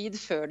lang tid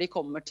før de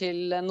kommer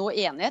til noe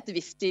enighet,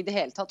 hvis de i det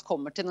hele tatt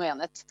kommer til noe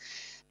enighet.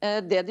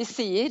 Det de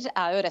sier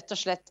er jo rett og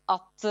slett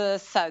at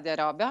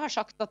Saudi-Arabia har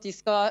sagt at de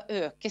skal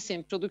øke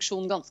sin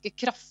produksjon ganske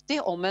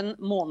kraftig om en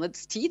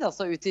måneds tid,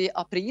 altså ut i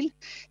april.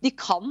 De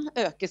kan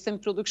øke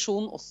sin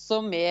produksjon også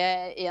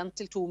med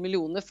 1-2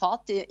 millioner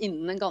fat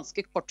innen en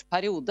ganske kort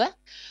periode.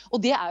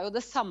 Og det er jo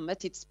det samme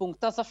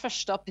tidspunktet, altså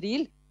 1.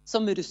 april,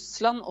 som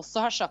Russland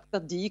også har sagt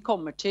at de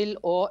kommer til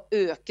å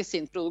øke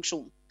sin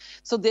produksjon.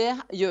 Så det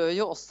gjør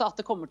jo også at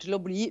det kommer til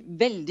å bli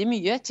veldig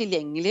mye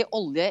tilgjengelig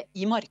olje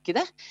i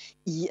markedet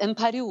i en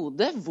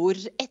periode hvor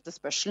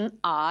etterspørselen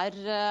er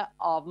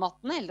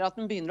avmattende, eller at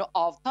den begynner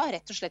å avta,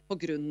 rett og slett på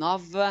grunn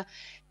av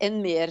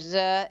en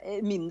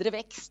mindre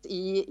vekst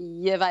i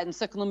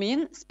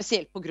verdensøkonomien,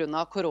 spesielt på grunn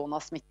av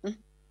koronasmitten.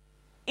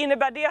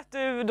 Innebär det att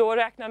du då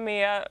räknar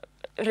med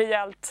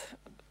rejält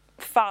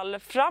fall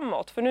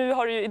framåt? För nu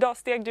har du, idag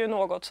steg det ju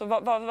något, så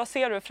vad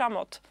ser du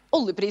framåt?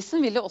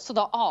 Oljeprisen vil jo også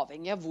da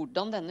avhenge av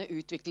hvordan denne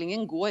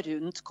utviklingen går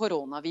rundt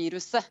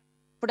koronaviruset.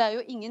 For det er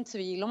jo ingen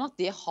tvil om at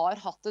det har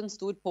hatt en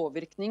stor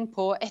påvirkning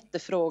på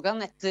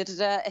etterfrågan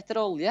etter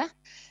olje.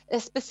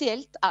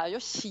 Spesielt er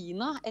jo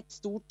Kina et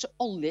stort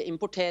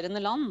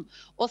oljeimporterende land,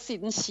 og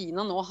siden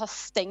Kina nå har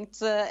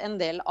stengt en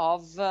del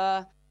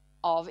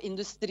av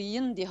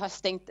industrien, de har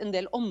stengt en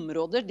del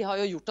områder, de har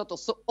jo gjort at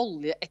også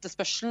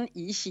oljeetterspørselen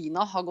i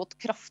Kina har gått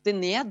kraftig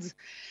ned,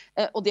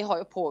 og det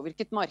har jo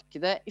påvirket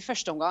markedet i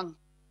første omgang.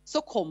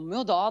 så kommer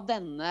ju då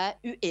denna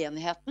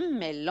uenigheten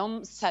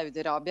mellan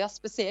Saudiarabien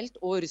speciellt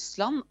och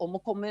Ryssland om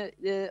att komma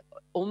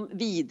om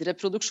vidare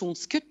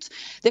produktionskutt.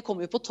 Det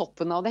kommer ju på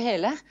toppen av det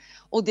hela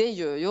och det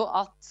gör ju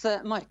att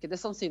marknaden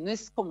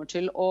sannolikt kommer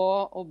till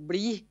att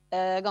bli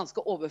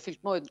ganska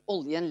överfyllt med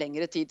olja en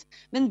längre tid.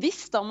 Men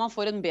visst då man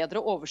får en bättre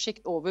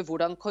översikt över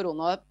hur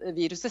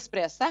coronaviruset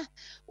sprer sig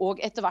och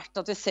efterhvert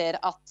att vi ser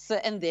att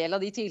en del av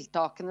de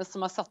tilltaken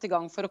som är satt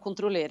igång för att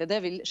kontrollera det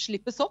vill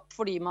slippas upp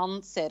för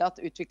man ser att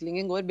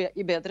utvecklingen går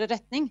i bättre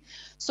riktning,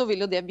 så vill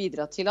ju det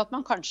bidra till att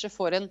man kanske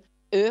får en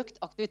ökt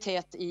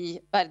aktivitet i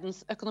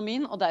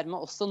världsekonomin och därmed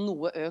också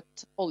något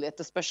ökt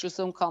oljeefterspörsel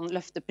som kan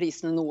lyfta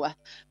priserna något.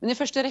 Men i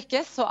första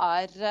räcke så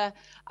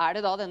är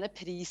det då denna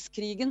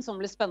priskrigen som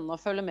blir spännande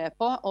att följa med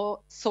på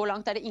och så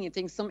långt är det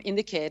ingenting som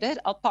indikerar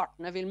att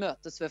parterna vill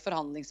mötas vid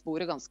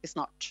förhandlingsbordet ganska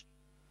snart.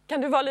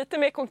 Kan du vara lite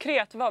mer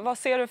konkret? Vad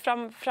ser du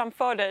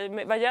framför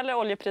dig vad gäller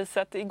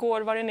oljepriset?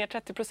 Igår var det ner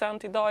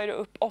 30%, idag är det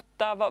upp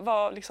 8%.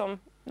 Vad liksom,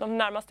 de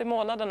närmaste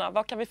månaderna,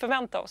 vad kan vi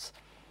förvänta oss?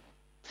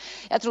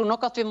 Jag tror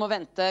nog att vi må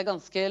vänta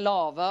ganska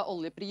låga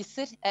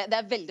oljepriser. Det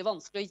är väldigt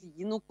vanskligt att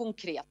ge några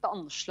konkreta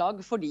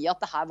anslag fordi att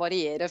det här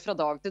varierar från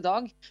dag till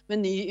dag med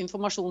ny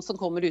information som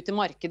kommer ut i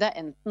marknaden,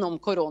 enten om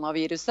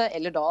coronaviruset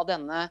eller då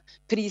denna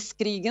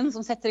priskrigen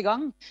som sätter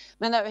igång.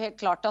 Men det är ju helt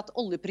klart att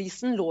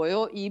oljeprisen låg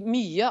ju i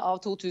mycket av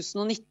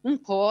 2019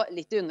 på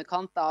lite i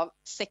underkant av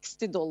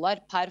 $60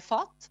 per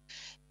fat.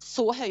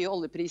 Så höga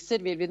oljepriser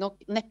vill vi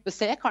nog näppe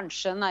se,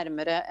 kanske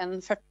närmare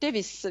än 40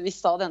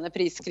 hvis då denna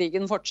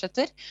priskrigen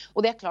fortsätter.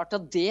 Och det är klart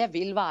att det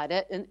vill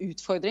vara en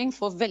utfordring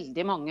för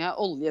väldigt många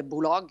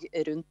oljebolag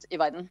runt i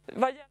världen.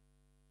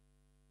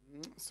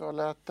 Så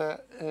lät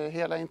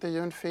hela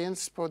intervjun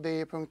finns på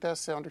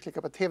di.se om du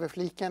klickar på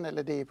tv-fliken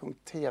eller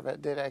di.tv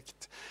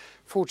direkt.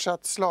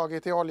 Fortsatt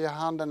slaget i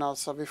oljehandeln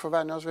alltså. Vi får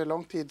vänja oss vid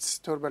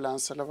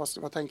långtidsturbulens.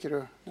 Eller vad tänker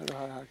du när du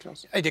hör det här,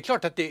 Claes? Det är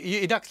klart att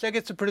i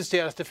dagsläget så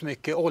produceras det för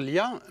mycket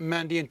olja.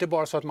 Men det är inte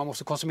bara så att man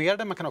måste konsumera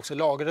den, man kan också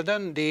lagra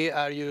den. Det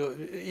är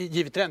ju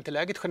givet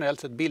ränteläget generellt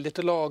sett billigt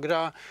att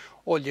lagra.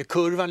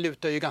 Oljekurvan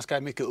lutar ju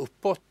ganska mycket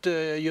uppåt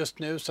just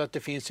nu så att det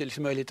finns ju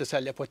liksom möjlighet att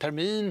sälja på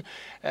termin.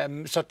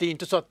 Så att det är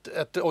inte så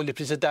att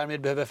oljepriset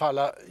därmed behöver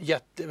falla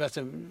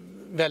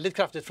väldigt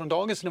kraftigt från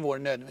dagens nivåer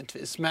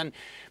nödvändigtvis. Men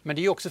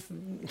det är också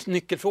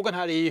nyckelfrågan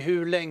här är ju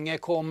hur länge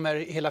kommer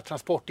hela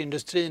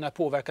transportindustrin att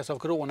påverkas av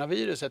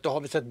coronaviruset. Då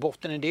har vi sett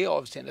botten i det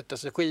avseendet.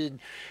 Alltså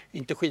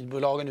inte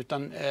skidbolagen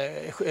utan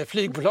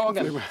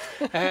flygbolagen.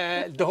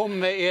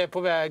 De är på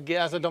väg,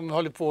 alltså de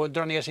håller på att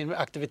dra ner sin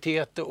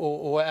aktivitet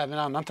och även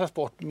annan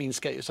transport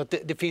minskar ju. Så att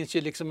det finns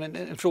ju liksom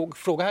en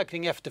fråga här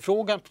kring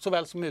efterfrågan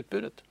såväl som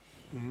utbudet.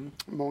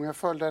 Många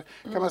följder.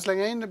 Kan man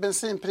slänga in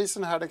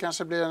bensinpriserna här? Det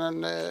kanske blir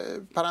en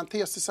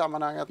parentes i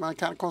sammanhanget. Man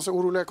kan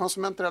oroliga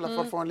konsumenter i alla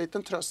fall få en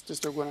liten tröst i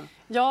stugorna.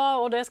 Ja,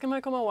 och det ska man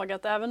ju komma ihåg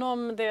att även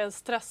om det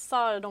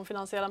stressar de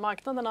finansiella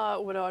marknaderna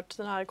oerhört,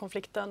 den här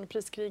konflikten,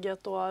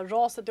 priskriget och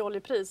raset i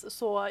oljepris,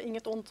 så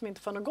inget ont som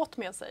inte får något gott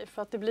med sig.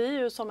 För att det blir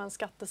ju som en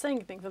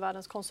skattesänkning för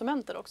världens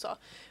konsumenter också.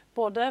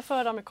 Både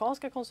för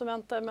amerikanska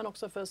konsumenter men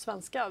också för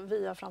svenska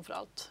via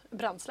framförallt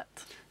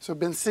bränslet. Så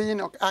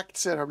bensin och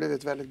aktier har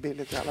blivit väldigt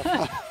billigt i alla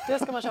fall. Det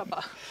ska man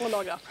köpa och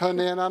lagra.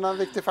 Hörrni, en annan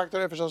viktig faktor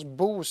är förstås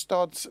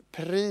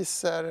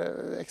bostadspriser.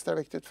 Extra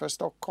viktigt för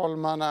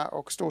stockholmarna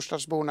och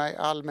storstadsborna i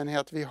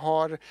allmänhet. Vi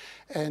har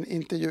en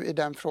intervju i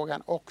den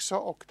frågan också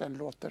och den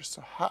låter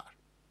så här.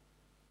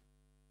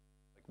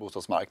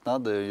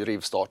 Bostadsmarknad är ju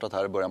rivstartat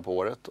här i början på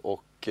året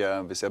och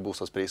vi ser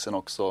bostadsprisen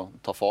också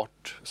ta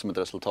fart som ett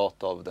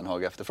resultat av den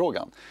höga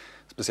efterfrågan.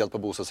 Speciellt på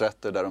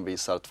bostadsrätter där de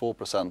visar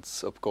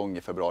 2% uppgång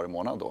i februari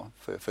månad då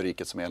för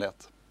riket som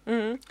helhet.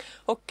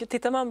 Och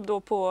tittar man då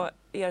på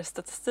er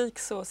statistik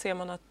så ser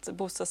man att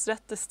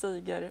bostadsrätter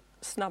stiger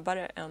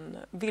snabbare än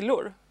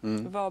villor.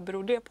 Vad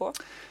beror det på?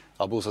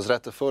 Ja,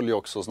 bostadsrätter följer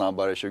också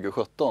snabbare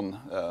 2017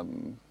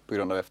 på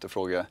grund av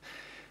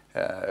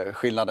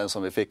skillnaden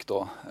som vi fick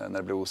då när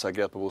det blev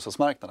osäkerhet på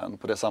bostadsmarknaden.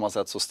 På det samma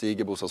sätt så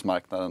stiger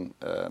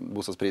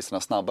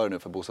bostadspriserna snabbare nu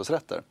för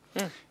bostadsrätter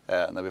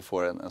när vi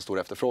får en stor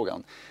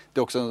efterfrågan. Det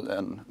är också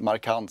en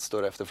markant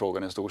större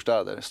efterfrågan i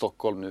storstäder. I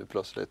Stockholm nu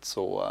plötsligt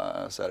så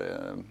är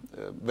det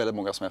väldigt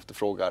många som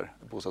efterfrågar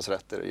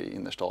bostadsrätter i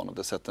innerstan och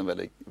det sätter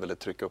en väldigt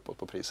tryck uppåt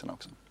på priserna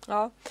också.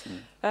 Ja.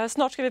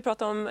 Snart ska vi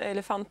prata om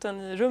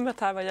elefanten i rummet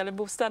här vad gäller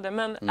bostäder,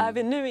 men är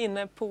vi nu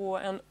inne på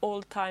en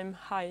all time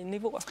high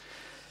nivå?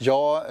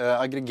 Ja,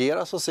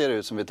 aggregerat så ser det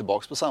ut som vi är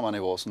tillbaka på samma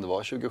nivå som det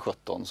var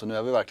 2017. Så nu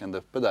är vi verkligen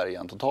uppe där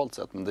igen totalt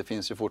sett. Men det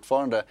finns ju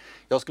fortfarande,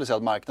 jag skulle säga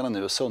att marknaden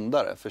nu är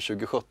sundare. För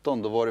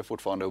 2017 då var det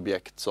fortfarande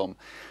objekt som,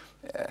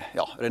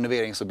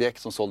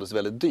 renoveringsobjekt som såldes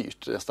väldigt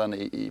dyrt. Nästan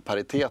i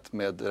paritet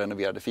med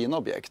renoverade fina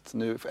objekt.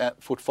 Nu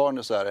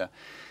fortfarande så är det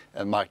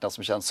en marknad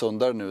som känns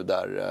sundare nu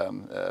där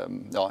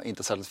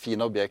inte särskilt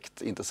fina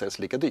objekt inte säljs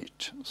lika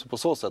dyrt. Så på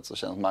så sätt så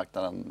känns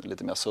marknaden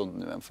lite mer sund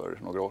nu än för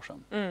några år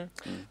sedan.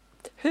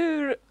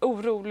 Hur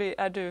orolig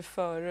är du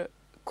för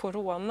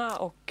corona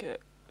och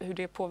hur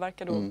det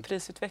påverkar då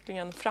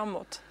prisutvecklingen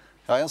framåt?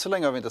 Ja, än så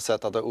länge har vi inte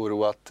sett att det har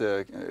oroat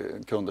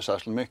kunder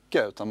särskilt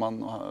mycket, utan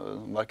man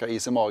verkar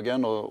is i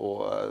magen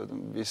och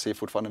vi ser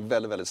fortfarande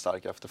väldigt, väldigt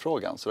stark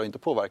efterfrågan. Så det har inte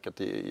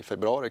påverkat i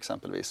februari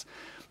exempelvis.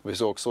 Vi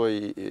såg också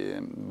i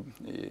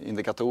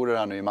indikatorer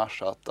här nu i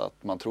mars att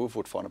man tror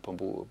fortfarande på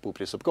en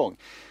boprisuppgång.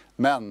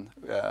 Men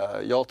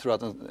jag tror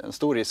att en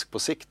stor risk på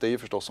sikt är ju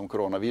förstås om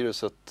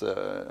coronaviruset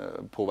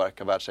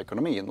påverkar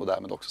världsekonomin och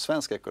därmed också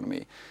svensk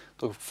ekonomi.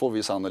 Då får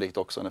vi sannolikt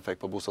också en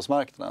effekt på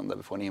bostadsmarknaden där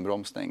vi får en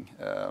inbromsning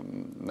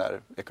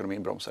när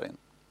ekonomin bromsar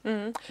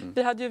in.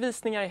 Vi hade ju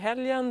visningar i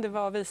helgen, det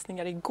var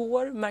visningar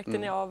igår. Märkte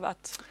ni av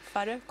att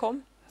färre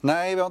kom?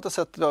 Nej, vi har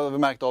inte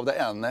märkt av det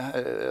än.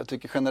 Jag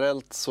tycker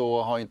generellt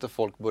så har inte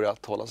folk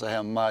börjat hålla sig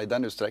hemma i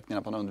den utsträckningen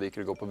att man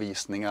undviker att gå på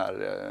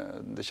visningar.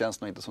 Det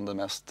känns nog inte som den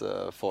mest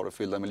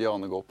farofyllda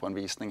miljön att gå på en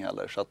visning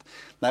heller. Så att,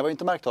 nej, vi har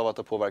inte märkt av att det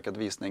har påverkat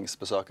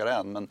visningsbesökare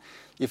än, men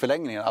i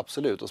förlängningen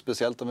absolut. Och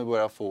speciellt om vi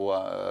börjar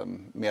få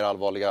mer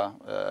allvarliga,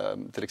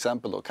 till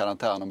exempel då,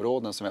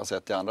 karantänområden som vi har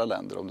sett i andra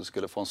länder. Om du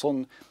skulle få en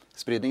sån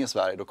spridning i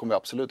Sverige, då kommer vi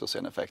absolut att se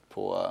en effekt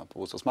på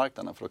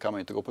bostadsmarknaden. För då kan man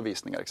ju inte gå på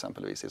visningar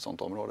exempelvis i ett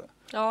sånt område.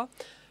 Ja.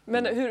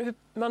 Men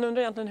man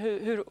undrar egentligen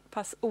hur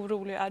pass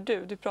orolig är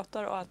du? Du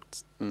pratar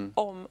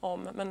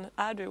men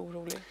är du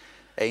orolig?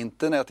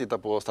 Inte när jag tittar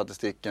på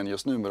statistiken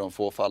just nu med de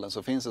få fallen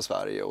som finns i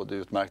Sverige och det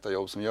utmärkta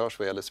jobb som görs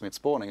vad gäller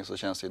smittspårning, så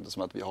känns det inte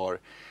som att vi har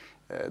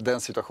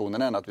den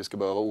situationen än att vi ska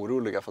behöva vara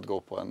oroliga för att gå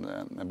på en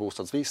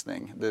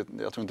bostadsvisning.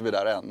 Jag tror inte vi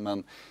är där än,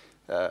 men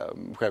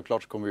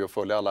självklart kommer vi att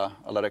följa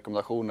alla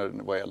rekommendationer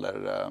vad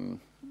gäller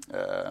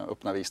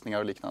öppna visningar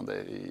och liknande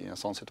i en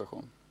sån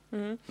situation.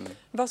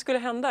 Vad skulle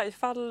hända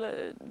ifall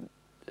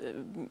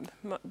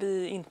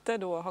vi inte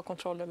då har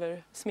kontroll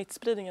över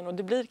smittspridningen och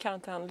det blir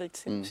karantänlik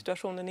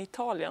situationen i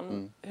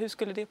Italien? Hur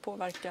skulle det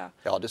påverka marknaden?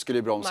 Ja, det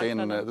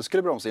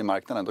skulle bromsa in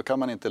marknaden. Då kan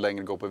man inte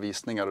längre gå på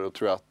visningar och då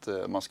tror jag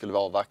att man skulle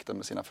avvakta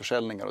med sina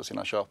försäljningar och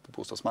sina köp på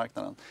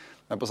bostadsmarknaden.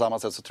 Men på samma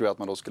sätt så tror jag att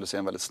man då skulle se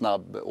en väldigt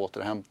snabb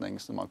återhämtning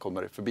när man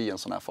kommer förbi en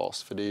sån här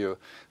fas. För det är ju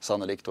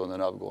sannolikt under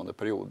en övergående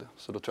period.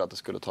 Så då tror jag att det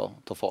skulle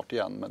ta fart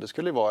igen. Men det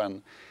skulle vara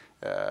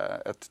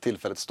ett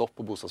tillfälligt stopp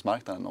på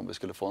bostadsmarknaden om vi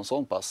skulle få en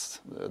sån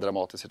pass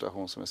dramatisk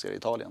situation som vi ser i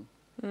Italien.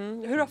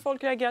 Hur har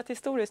folk reagerat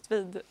historiskt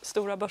vid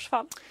stora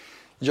börsfall?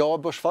 Ja,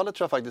 börsfallet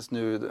tror jag faktiskt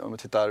nu, om vi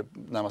tittar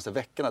närmaste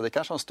veckorna, det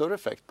kanske har en större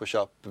effekt på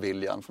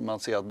köpviljan. För man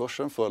ser att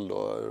börsen föll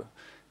då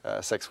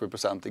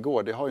 6-7%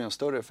 igår. Det har ju en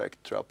större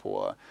effekt tror jag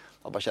på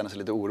att man känner sig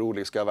lite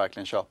orolig. Ska jag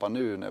verkligen köpa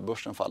nu när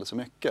börsen faller så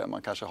mycket?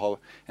 Man kanske har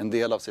en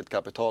del av sitt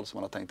kapital som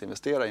man har tänkt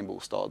investera i en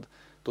bostad.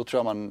 Då tror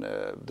jag man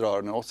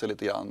drar den åt sig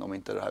lite grann om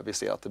inte det här vi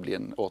ser att det blir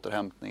en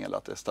återhämtning eller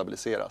att det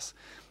stabiliseras.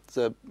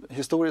 Så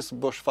historiskt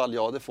börsfall,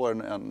 ja, det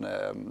får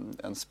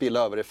en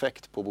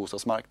spillövereffekt på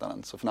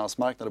bostadsmarknaden. Så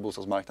finansmarknaden och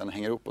bostadsmarknaden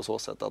hänger ihop på så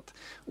sätt att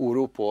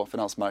oro på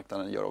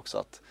finansmarknaden gör också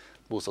att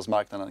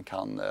bostadsmarknaden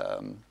kan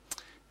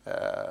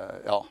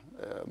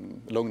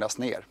lugnas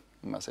ner,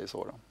 om jag säger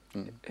så då.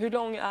 Hur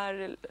lång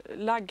är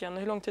laggen?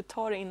 Hur lång tid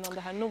tar det innan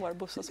det här når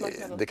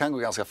bostadsmarknaden? Det kan gå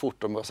ganska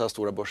fort om så här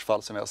stora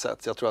börsfall som vi har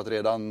sett. Jag tror att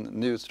redan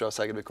nu tror jag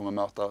säkert vi kommer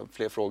möta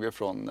fler frågor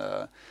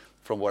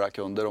från våra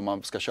kunder om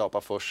man ska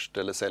köpa först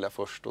eller sälja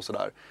först och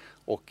sådär.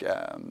 Och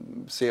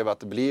ser vi att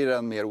det blir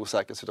en mer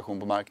osäker situation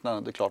på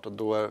marknaden, det är klart att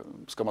då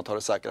ska man ta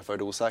det säkra för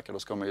det osäkra. Då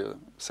ska man ju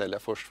sälja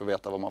först för att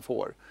veta vad man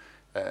får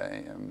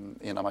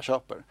innan man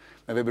köper.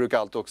 Men vi brukar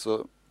alltid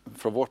också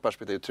från vårt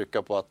perspektiv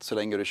trycka på att så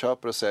länge du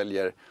köper och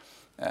säljer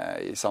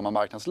i samma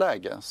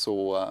marknadsläge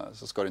så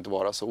ska det inte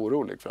vara så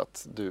orolig för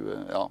att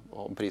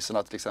om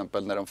priserna till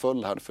exempel när de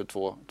föll här för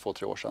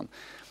 2-3 år sedan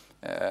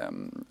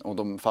om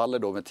de faller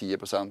då med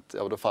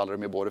 10%, då faller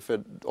de ju både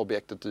för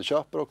objektet du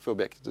köper och för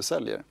objektet du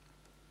säljer.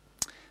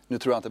 Nu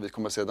tror jag inte att vi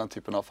kommer att se den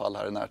typen av fall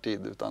här i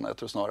närtid, utan jag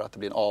tror snarare att det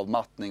blir en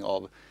avmattning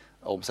av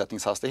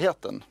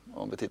omsättningshastigheten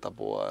om vi tittar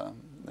på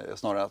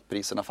snarare att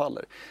priserna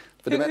faller.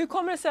 Hur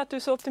kommer det sig att du är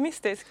så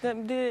optimistisk?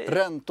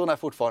 Räntorna är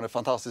fortfarande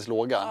fantastiskt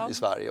låga i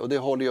Sverige och det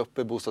håller ju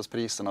uppe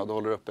bostadspriserna och det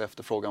håller uppe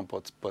efterfrågan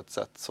på ett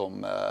sätt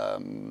som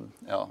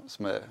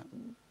är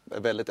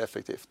väldigt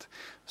effektivt.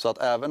 Så att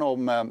även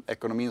om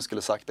ekonomin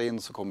skulle sakta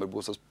in så kommer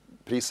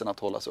bostadspriserna att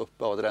hållas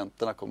uppe och att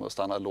räntorna kommer att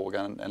stanna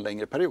låga en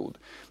längre period.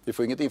 Vi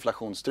får inget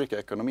inflationstryck i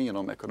ekonomin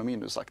om ekonomin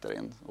nu saktar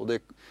in. Och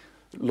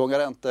långa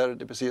räntor,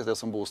 det är precis det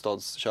som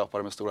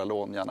bostadsköpare med stora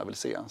lån gärna vill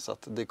se. Så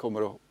att det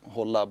kommer att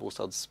hålla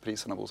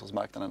bostadspriserna och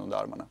bostadsmarknaden under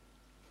armarna.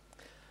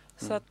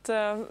 Så att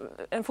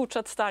en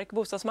fortsatt stark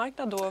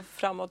bostadsmarknad då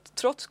framåt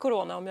trots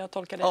corona, om jag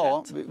tolkar det rätt?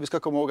 Ja, vi ska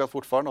komma ihåg att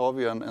fortfarande har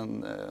vi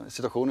en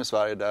situation i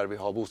Sverige där vi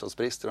har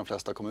bostadsbrist i de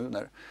flesta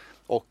kommuner.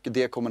 Och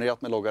det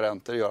kombinerat med låga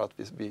räntor gör att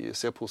vi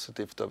ser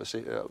positivt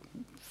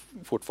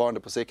fortfarande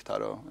på sikt här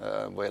då,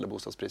 vad gäller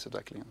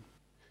bostadsprisutvecklingen.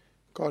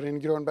 Karin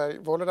Grönberg,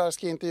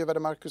 Wolodarski intervjuade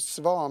Marcus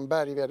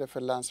Svanberg, vd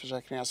för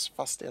Länsförsäkringars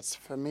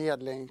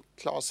fastighetsförmedling.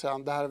 Claes,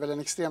 det här är väl en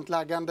extremt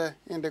laggande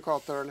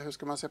indikator, eller hur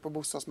ska man se på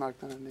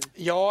bostadsmarknaden?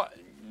 Ja,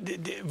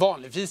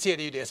 vanligtvis är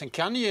det ju det. Sen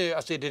kan ju,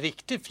 alltså är det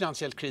riktigt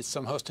finansiell kris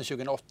som hösten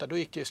 2008, då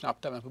gick det ju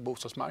snabbt även på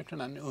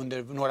bostadsmarknaden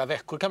under några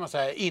veckor kan man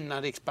säga,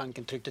 innan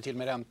Riksbanken tryckte till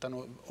med räntan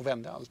och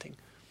vände allting.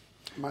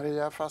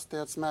 Maria,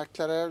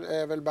 fastighetsmäklare,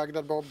 är väl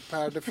Bagdad Bob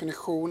per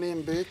definition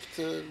inbyggt?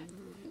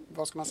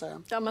 Vad ska man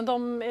säga? Ja, men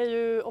de är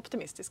ju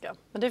optimistiska.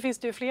 Men det finns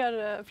det ju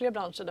fler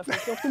branscher där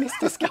folk är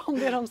optimistiska om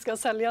det de ska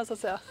sälja, så att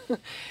säga.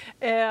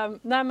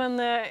 Nej, men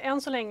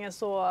än så länge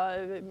så...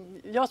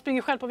 Jag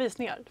springer själv på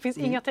visningar. Det finns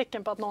inga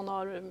tecken på att någon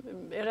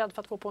är rädd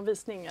för att gå på en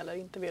visning eller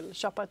inte vill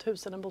köpa ett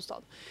hus eller en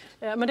bostad.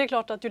 Men det är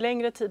klart att ju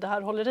längre tid det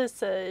här håller i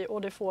sig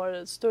och det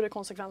får större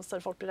konsekvenser,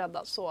 folk blir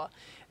rädda, så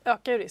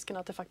ökar ju risken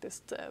att det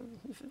faktiskt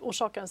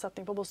orsakar en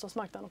sättning på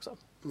bostadsmarknaden också.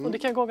 Och det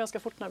kan gå ganska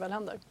fort när det väl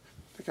händer.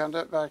 Det kan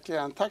det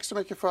verkligen. Tack så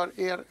mycket för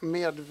er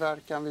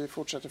medverkan. Vi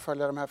fortsätter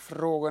följa de här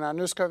frågorna.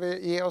 Nu ska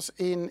vi ge oss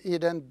in i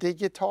den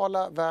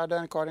digitala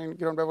världen. Karin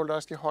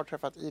Grönberg-Woldarski har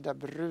träffat Ida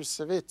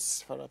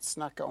Brusewitz för att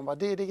snacka om vad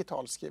det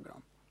digitalt skriver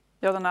om.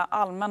 Ja, den här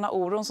allmänna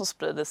oron som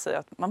sprider sig,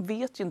 att man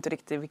vet ju inte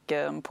riktigt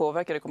vilken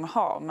påverkan det kommer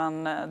ha,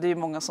 men det är ju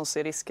många som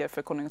ser risker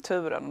för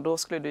konjunkturen och då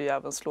skulle det ju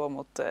även slå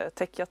mot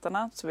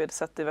techjättarna. Så vi har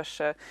sett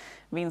diverse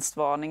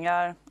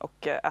vinstvarningar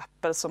och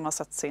Apple som har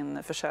sett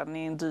sin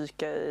försäljning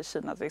dyka i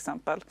Kina till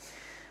exempel.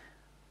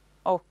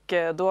 Och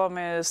då har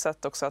man ju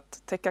sett också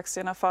att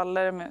techaktierna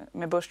faller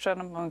med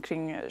börsen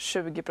omkring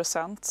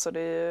 20%, så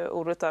det är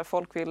oroligt där.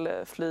 Folk vill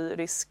fly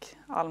risk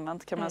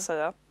allmänt kan man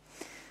säga.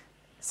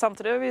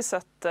 Samtidigt har vi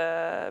sett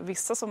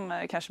vissa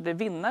som kanske blir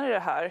vinnare i det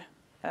här.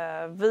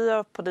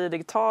 Vi på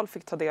Digital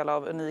fick ta del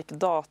av unik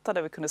data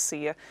där vi kunde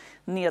se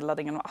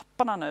nedladdningen av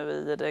apparna nu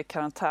i det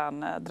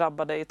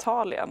karantändrabbade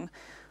Italien.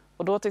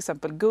 Och då till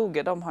exempel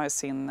Google, de har ju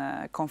sin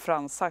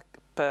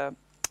konferensapp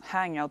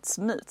Hangouts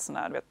Meet,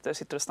 där jag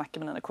sitter och snackar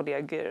med mina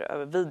kollegor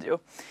över video.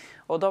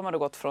 Och de har då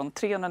gått från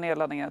 300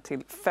 nedladdningar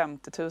till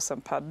 50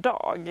 000 per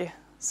dag.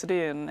 Så det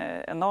är ju en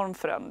enorm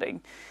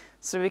förändring.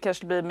 Så vi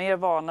kanske blir mer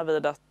vana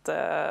vid att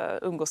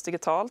umgås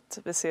digitalt.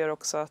 Vi ser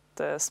också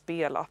att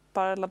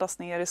spelappar laddas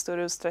ner i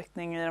större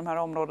utsträckning i de här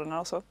områdena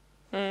och så.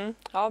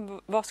 Ja,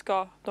 vad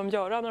ska de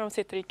göra när de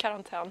sitter i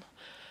karantän?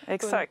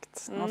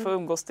 Exakt, man får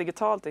umgås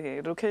digitalt.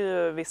 Då kan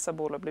ju vissa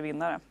bolag bli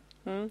vinnare.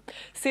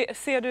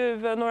 Ser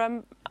du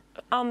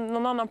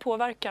någon annan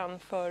påverkan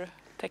för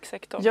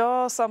techsektorn?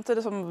 Ja,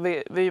 samtidigt som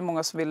vi är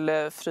många som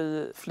vill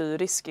fly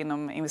risk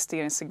inom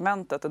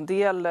investeringssegmentet. En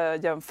del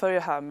jämför ju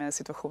här med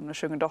situationen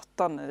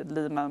 2008 i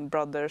Lehman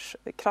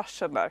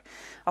Brothers-kraschen där.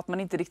 Att man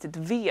inte riktigt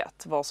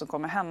vet vad som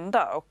kommer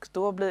hända och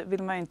då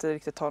vill man inte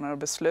riktigt ta några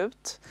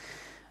beslut.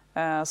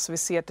 Så vi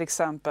ser till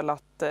exempel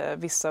att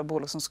vissa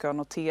bolag som ska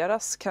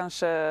noteras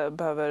kanske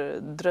behöver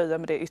dröja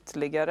med det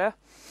ytterligare.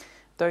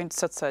 Det har ju inte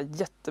sett så här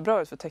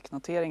jättebra ut för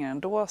technoteringar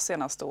ändå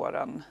senaste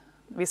åren.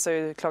 Vissa har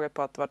ju klagat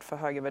på att det varit för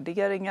höga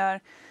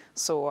värderingar,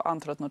 så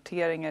antalet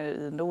noteringar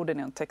i Norden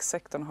inom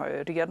techsektorn har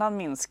ju redan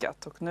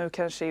minskat och nu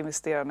kanske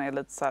investerarna är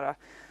lite så här,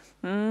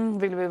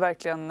 vill vi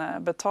verkligen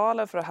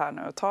betala för det här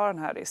nu och ta den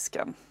här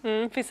risken?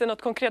 Finns det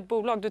något konkret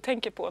bolag du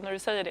tänker på när du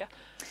säger det?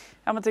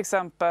 Ja, men till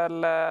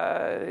exempel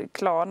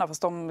Klarna,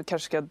 fast de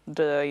kanske ska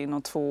dröja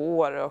inom 2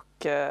 år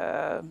och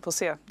får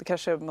se. Det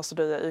kanske måste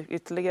dröja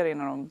ytterligare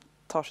innan de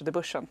tar sig till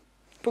börsen.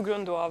 På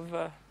grund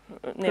av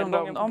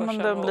nedgången på börsen?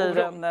 Om det blir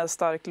en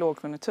stark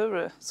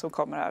lågkonjunktur som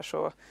kommer här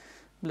så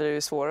blir det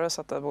ju svårare att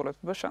sätta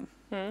bolag på börsen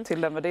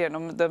till den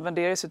värderingen. Den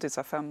värderas ju till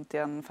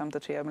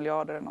 51-53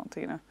 miljarder eller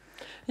någonting nu.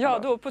 Ja,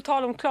 då på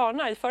tal om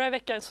Klarna, i förra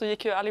veckan så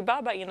gick ju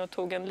Alibaba in och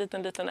tog en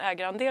liten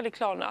ägarandel i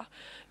Klarna.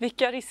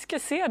 Vilka risker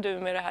ser du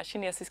med det här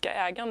kinesiska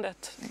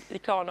ägandet i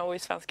Klarna och i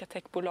svenska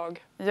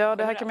techbolag? Ja,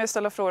 det här kan man ju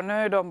ställa frågor. Nu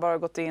har de bara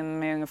gått in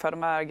med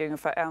de äger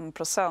ungefär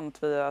 1%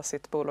 via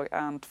sitt bolag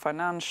Ant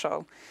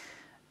Financial.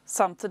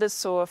 Samtidigt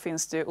så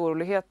finns det ju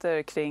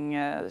oroligheter kring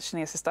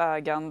kinesiskt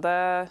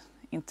ägande,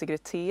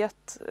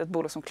 integritet. Ett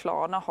bolag som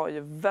Klarna har ju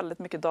väldigt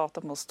mycket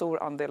data på en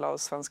stor andel av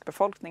svensk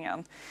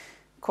befolkningen.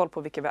 Koll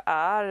på vilka vi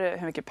är,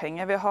 hur mycket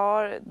pengar vi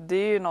har. Det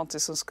är ju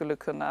något som skulle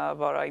kunna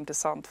vara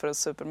intressant för en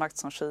supermakt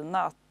som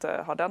Kina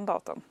att ha den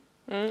datan.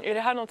 Är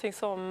det här någonting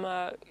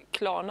som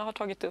Klarna har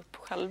tagit upp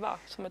själva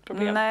som ett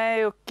problem?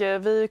 Nej, och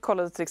vi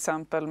kollade till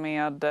exempel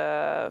med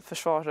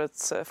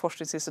Försvarets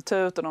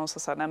forskningsinstitut och de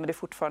sa att det är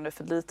fortfarande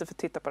för lite för att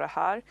titta på det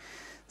här.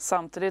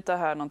 Samtidigt är det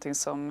här någonting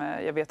som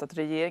jag vet att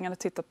regeringen har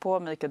tittat på.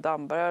 Mikael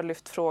Damberg har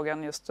lyft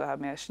frågan just det här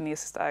med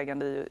kinesiskt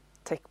ägande i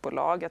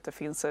techbolag. Att det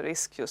finns en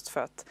risk just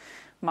för att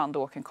man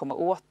då kan komma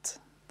åt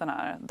den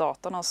här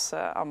datan hos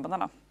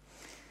användarna.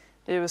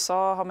 I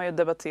USA har man ju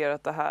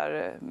debatterat det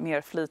här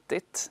mer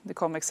flitigt. Det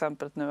kom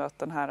exemplet nu att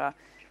den här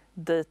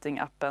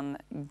datingappen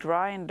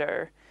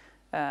Grindr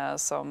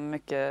som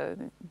mycket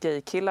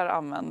gaykillar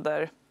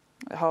använder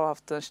har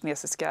haft en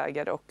kinesisk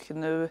ägare och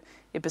nu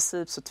i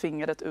princip så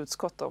tvingade ett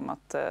utskott om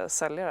att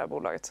sälja det här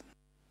bolaget.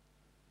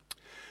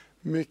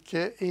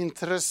 Mycket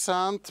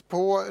intressant.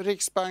 På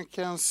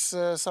Riksbankens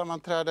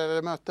sammanträde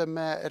eller möte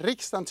med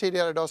riksdagen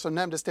tidigare idag så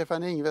nämnde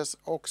Stefan Ingves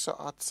också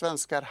att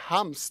svenskar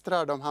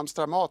hamstrar. De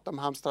hamstrar mat, de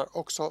hamstrar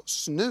också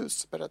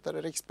snus,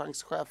 berättade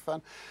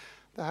riksbankschefen.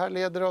 Det här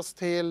leder oss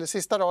till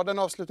sista raden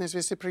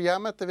avslutningsvis i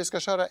programmet där vi ska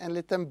köra en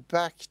liten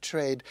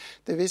backtrade.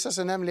 Det visar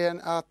sig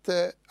nämligen att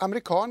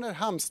amerikaner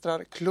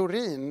hamstrar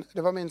klorin.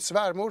 Det var min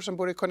svärmor som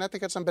bor i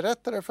Connecticut som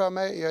berättade för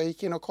mig. Jag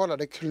gick in och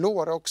kollade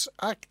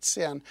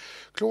Clorox-aktien.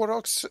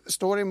 Clorox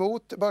står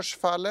emot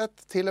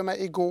börsfallet. Till och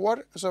med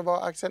igår så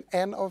var aktien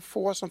en av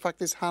få som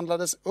faktiskt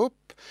handlades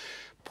upp.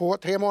 På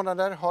 3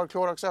 månader har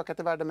Clorox ökat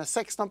i värde med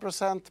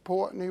 16%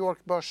 på New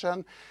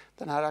York-börsen.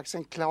 Den här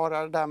aktien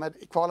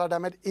kvalar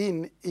därmed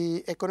in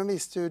i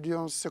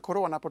Ekonomistudions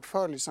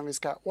coronaportfölj som vi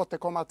ska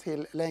återkomma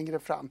till längre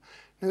fram.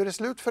 Nu är det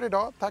slut för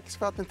idag. Tack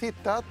för att ni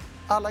tittat.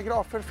 Alla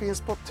grafer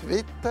finns på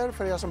Twitter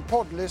för er som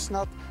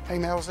poddlyssnat.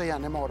 Häng med oss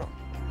igen imorgon.